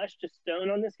Flesh to Stone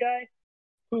on this guy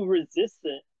who resists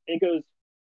it. And he goes,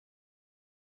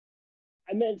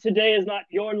 I meant today is not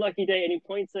your lucky day, and he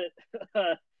points at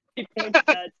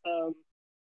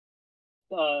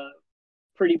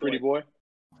Pretty Boy.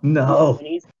 No.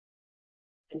 And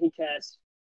he casts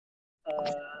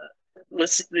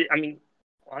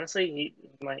honestly,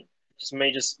 he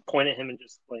may just point at him and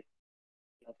just like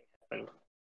nothing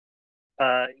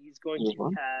happened. He's going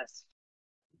to cast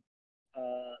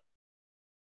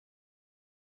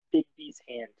Big B's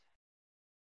hand.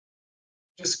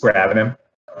 Just grabbing him.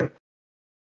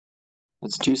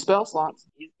 It's 2 spell slots.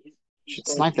 He's Should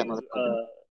going snipe that to, motherfucker.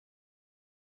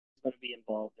 He's going to be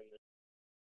involved in this.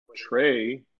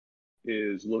 Trey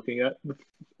is looking at the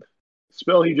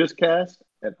spell he just cast,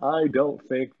 and I don't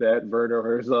think that Werner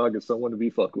Herzog is someone to be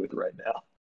fucked with right now.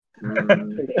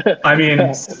 I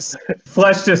mean,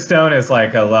 Flesh to Stone is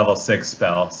like a level 6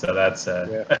 spell, so that's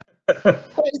Yeah.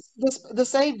 The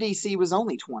save DC was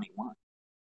only 21.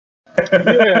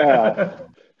 Yeah.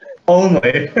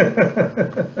 Only. I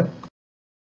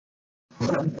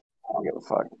don't give a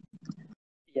fuck.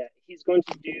 Yeah, he's going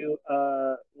to do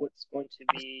what's going to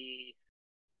be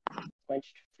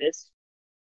Clenched Fist,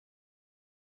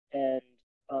 and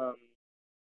he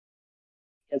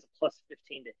has a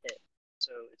 +15 to hit,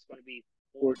 so it's going to be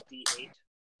 4d8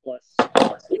 plus.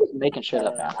 Making shit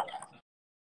up now.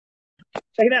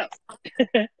 Check it out.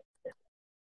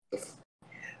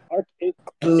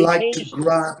 I like to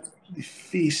grab the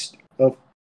feast of.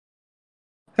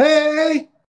 Hey!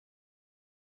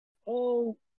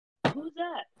 Oh, who's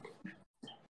that?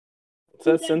 Is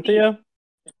that Cynthia?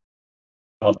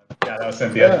 Yeah, that was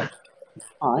Cynthia.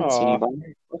 Oh, I didn't see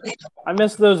anybody. I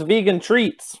miss those vegan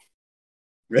treats.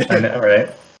 I know, right?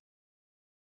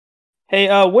 Hey,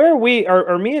 where are we?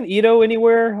 Are me and Ito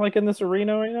anywhere like in this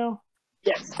arena right now?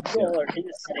 Yes, you all are in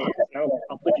the stand, and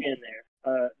I'll put you in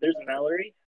there. There's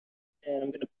Mallory, and I'm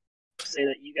going to say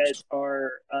that you guys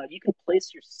are. You can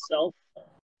place yourself. I'm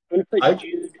going to put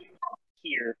Jude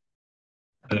here.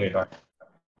 There you are.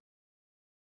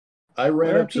 I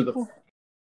ran Where up to people?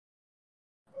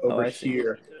 over I see.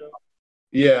 here.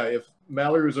 Yeah, if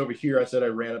Mallory was over here, I said I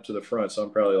ran up to the front, so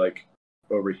I'm probably like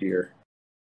over here.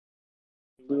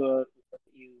 Lua,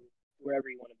 you wherever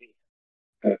you want to be.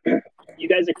 You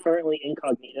guys are currently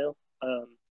incognito.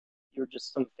 You're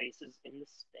just some faces in the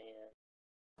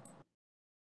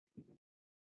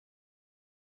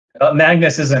stand.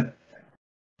 Magnus isn't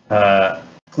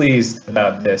pleased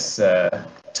about this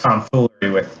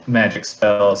tomfoolery with magic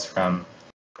spells from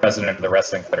President of the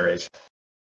Wrestling Federation.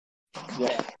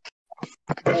 Yeah.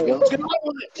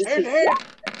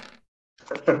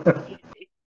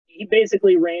 He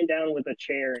basically ran down with a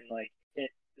chair and like hit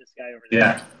this guy over there.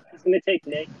 Yeah. He's gonna take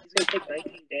 19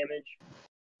 damage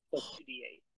plus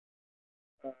 2d8.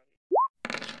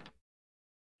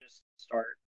 Just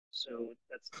start. So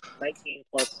that's 19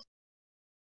 plus.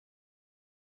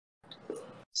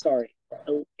 Sorry,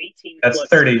 18 That's plus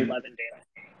 30. 11 damage.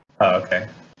 Oh, okay.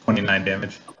 29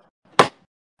 damage.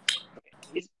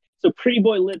 So Pretty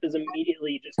Boy Lip is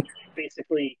immediately just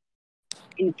basically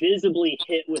invisibly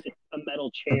hit with a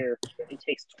metal chair and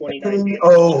takes 29 damage.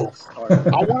 Oh.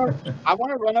 I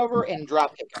want to run over and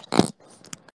drop kick him.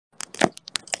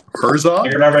 Herzog?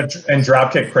 You remember and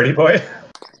dropkick Pretty Boy?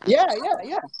 Yeah.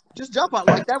 Just jump on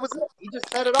like that was it. He just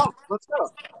set it off. Let's go.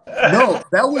 No,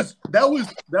 that was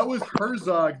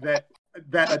Herzog that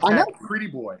know. attacked Pretty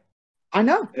Boy. I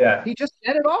know. Yeah. He just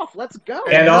set it off. Let's go.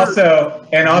 And also,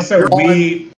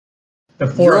 the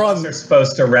four You're of us on- are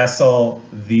supposed to wrestle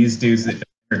these dudes that just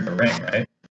entered the ring, right?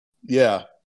 Yeah.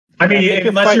 I mean, think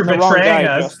unless you're fighting the wrong betraying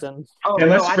guy, us. Justin. Oh,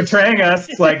 Unless no, you're betraying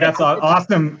us, like that's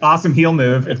an awesome heel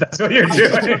move if that's what you're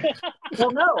doing.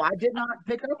 Well, no, I did not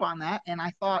pick up on that, and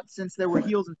I thought since there were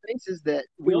heels and faces that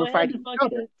we Go were ahead fighting and each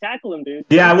fucking other. tackle him, dude.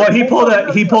 Yeah, well, he pulled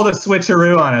a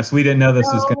switcheroo on us. We didn't know this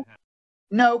was going to happen.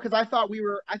 No, because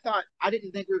I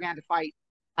didn't think we were going to have to fight.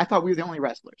 I thought we were the only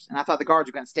wrestlers, and I thought the guards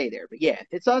were going to stay there. But yeah, if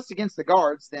it's us against the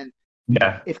guards, then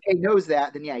Yeah, if Kay knows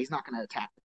that, then yeah, he's not going to attack.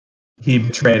 he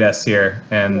betrayed us here,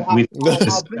 and we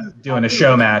just doing a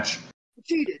show match.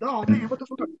 Cheated. Oh man, what the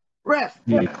fuck? Ref.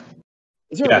 Yeah.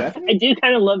 Is there Yeah. a ref? I do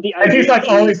kind of love the idea. And he's like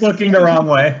always looking the wrong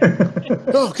way.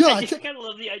 Oh I God. do kind of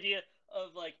love the idea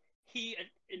of like he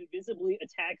invisibly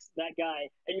attacks that guy,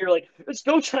 and you're like, "It's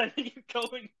go time," and you go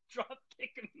and drop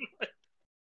kick him.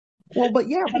 Well, but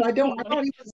yeah, but I thought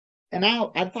he was an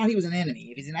out. I thought he was an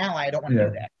enemy. If he's an ally, I don't want to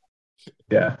do that.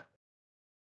 Yeah.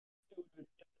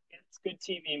 It's good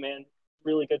TV, man.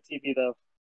 Really good TV, though.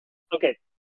 Okay.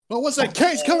 Oh, what's that?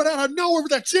 Kane's coming out of nowhere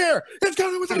with that chair. It's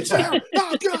coming with that chair.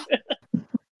 Oh God.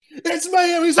 It's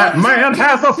mayhem. That man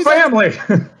has a family.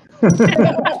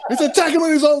 He's attacking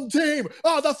with his own team.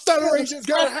 Oh, the Federation's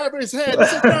got to have his head.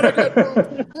 This is not a good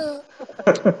move.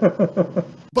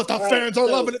 But the fans are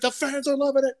loving it. The fans are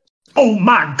loving it. Oh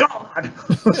my God!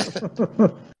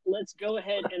 Let's go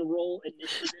ahead and roll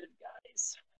initiative,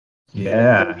 guys.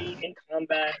 Yeah. We'll be in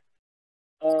combat.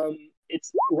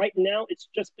 It's right now. It's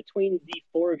just between the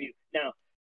four of you. Now,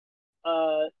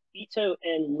 Ito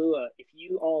and Lua, if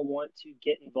you all want to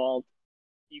get involved,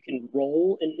 you can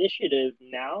roll initiative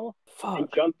now and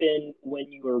jump in when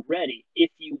you are ready,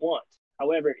 if you want.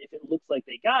 However, if it looks like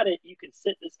they got it, you can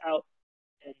sit this out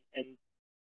and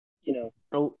you know.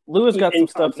 Well, Lua's got some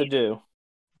stuff to do,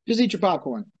 Just eat your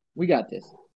popcorn. We got this.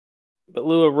 but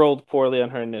Lua rolled poorly on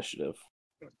her initiative.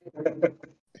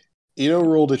 Ito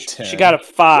rolled a 10. She got a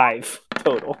 5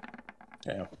 total.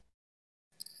 Damn.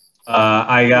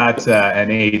 I got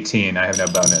an 18. I have no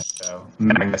bonus, so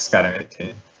Magnus got an 18.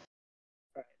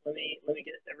 All right, let me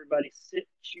get everybody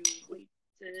situated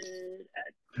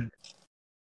at.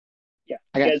 Yeah,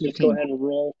 I you got guys just 15. go ahead and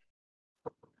roll.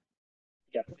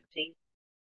 You got 15.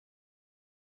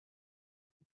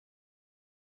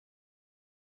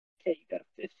 Okay, you got a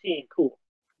 15. Cool.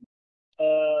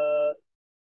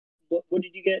 What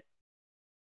did you get?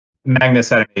 Magnus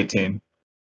had an 18.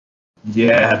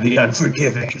 Yeah, the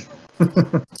unforgiving.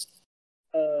 What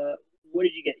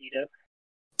did you get, Ito?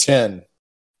 10.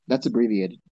 That's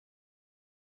abbreviated.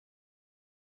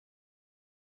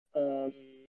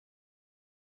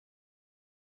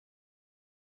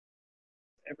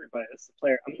 Everybody, that's the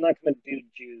player. I'm not gonna do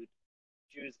Jude.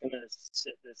 Jude's gonna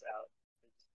sit this out.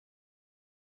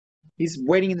 He's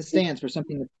waiting in the stands for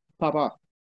something to pop off.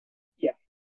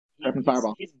 Open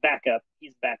fireball. He's back up.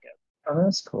 He's back up. Oh,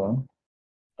 that's cool.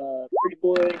 Pretty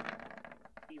boy,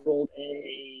 he rolled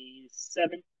a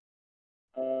 7.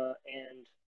 And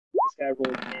this guy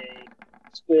rolled a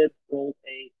squid, rolled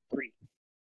a 3.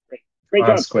 Great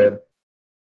job, Squid.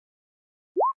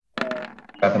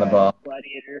 Back on the ball.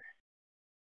 Gladiator.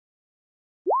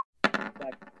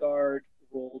 Black guard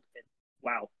rolled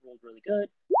really good.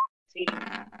 Team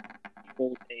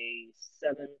rolled a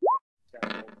 7. Guy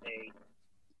rolled a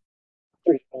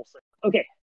 3 also. Okay.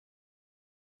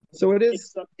 So it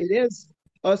is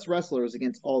us wrestlers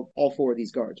against all 4 of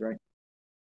these guards, right?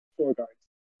 4 guards.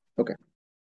 Okay.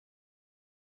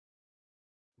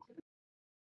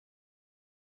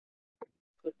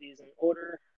 Put these in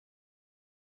order.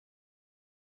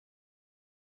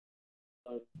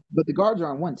 But the guards are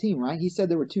on one team, right? He said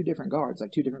there were 2 different guards,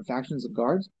 like 2 different factions of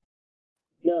guards.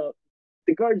 No,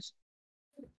 the guards.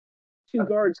 2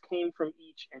 guards came from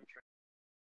each entrance.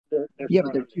 They're Yeah,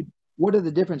 but what are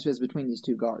the differences between these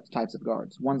 2 types of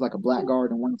guards? One's like a black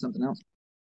guard and one's something else.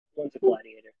 One's a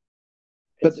gladiator.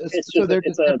 But they're just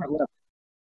different levels.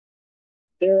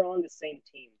 They're on the same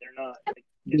team. They're not.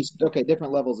 Okay,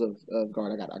 different levels of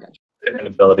guard. I got you. Different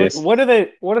abilities. What do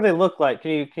they look like?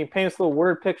 Can you paint us a little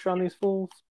word picture on these fools?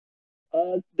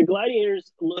 The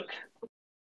gladiators look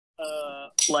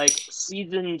like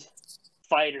seasoned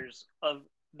fighters of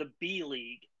the B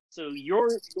League. So your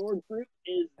group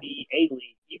is the A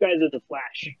League. You guys are the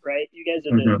Flash, right? You guys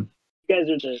are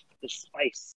the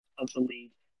spice of the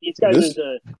league. These guys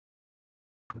are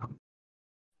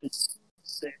the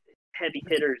heavy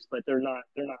hitters, but they're not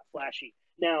flashy.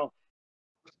 Now,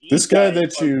 This guy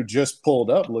guys that are- you just pulled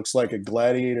up looks like a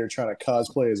gladiator trying to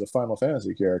cosplay as a Final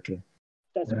Fantasy character.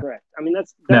 That's Yeah. correct. I mean,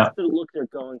 that's No. the look they're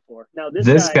going for. Now, this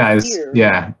guy guy's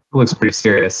here, looks pretty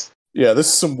serious. Yeah, this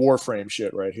is some Warframe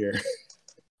shit right here.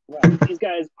 right, these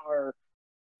guys are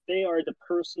the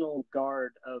personal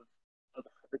guard of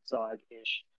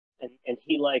Herzog-ish, and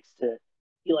he likes to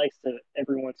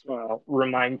every once in a while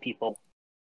remind people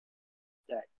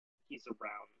that he's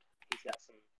around. He's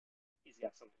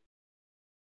got something.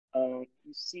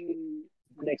 You see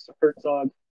next to Herzog,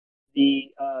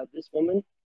 this woman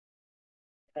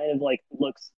kind of like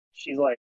looks. She's like,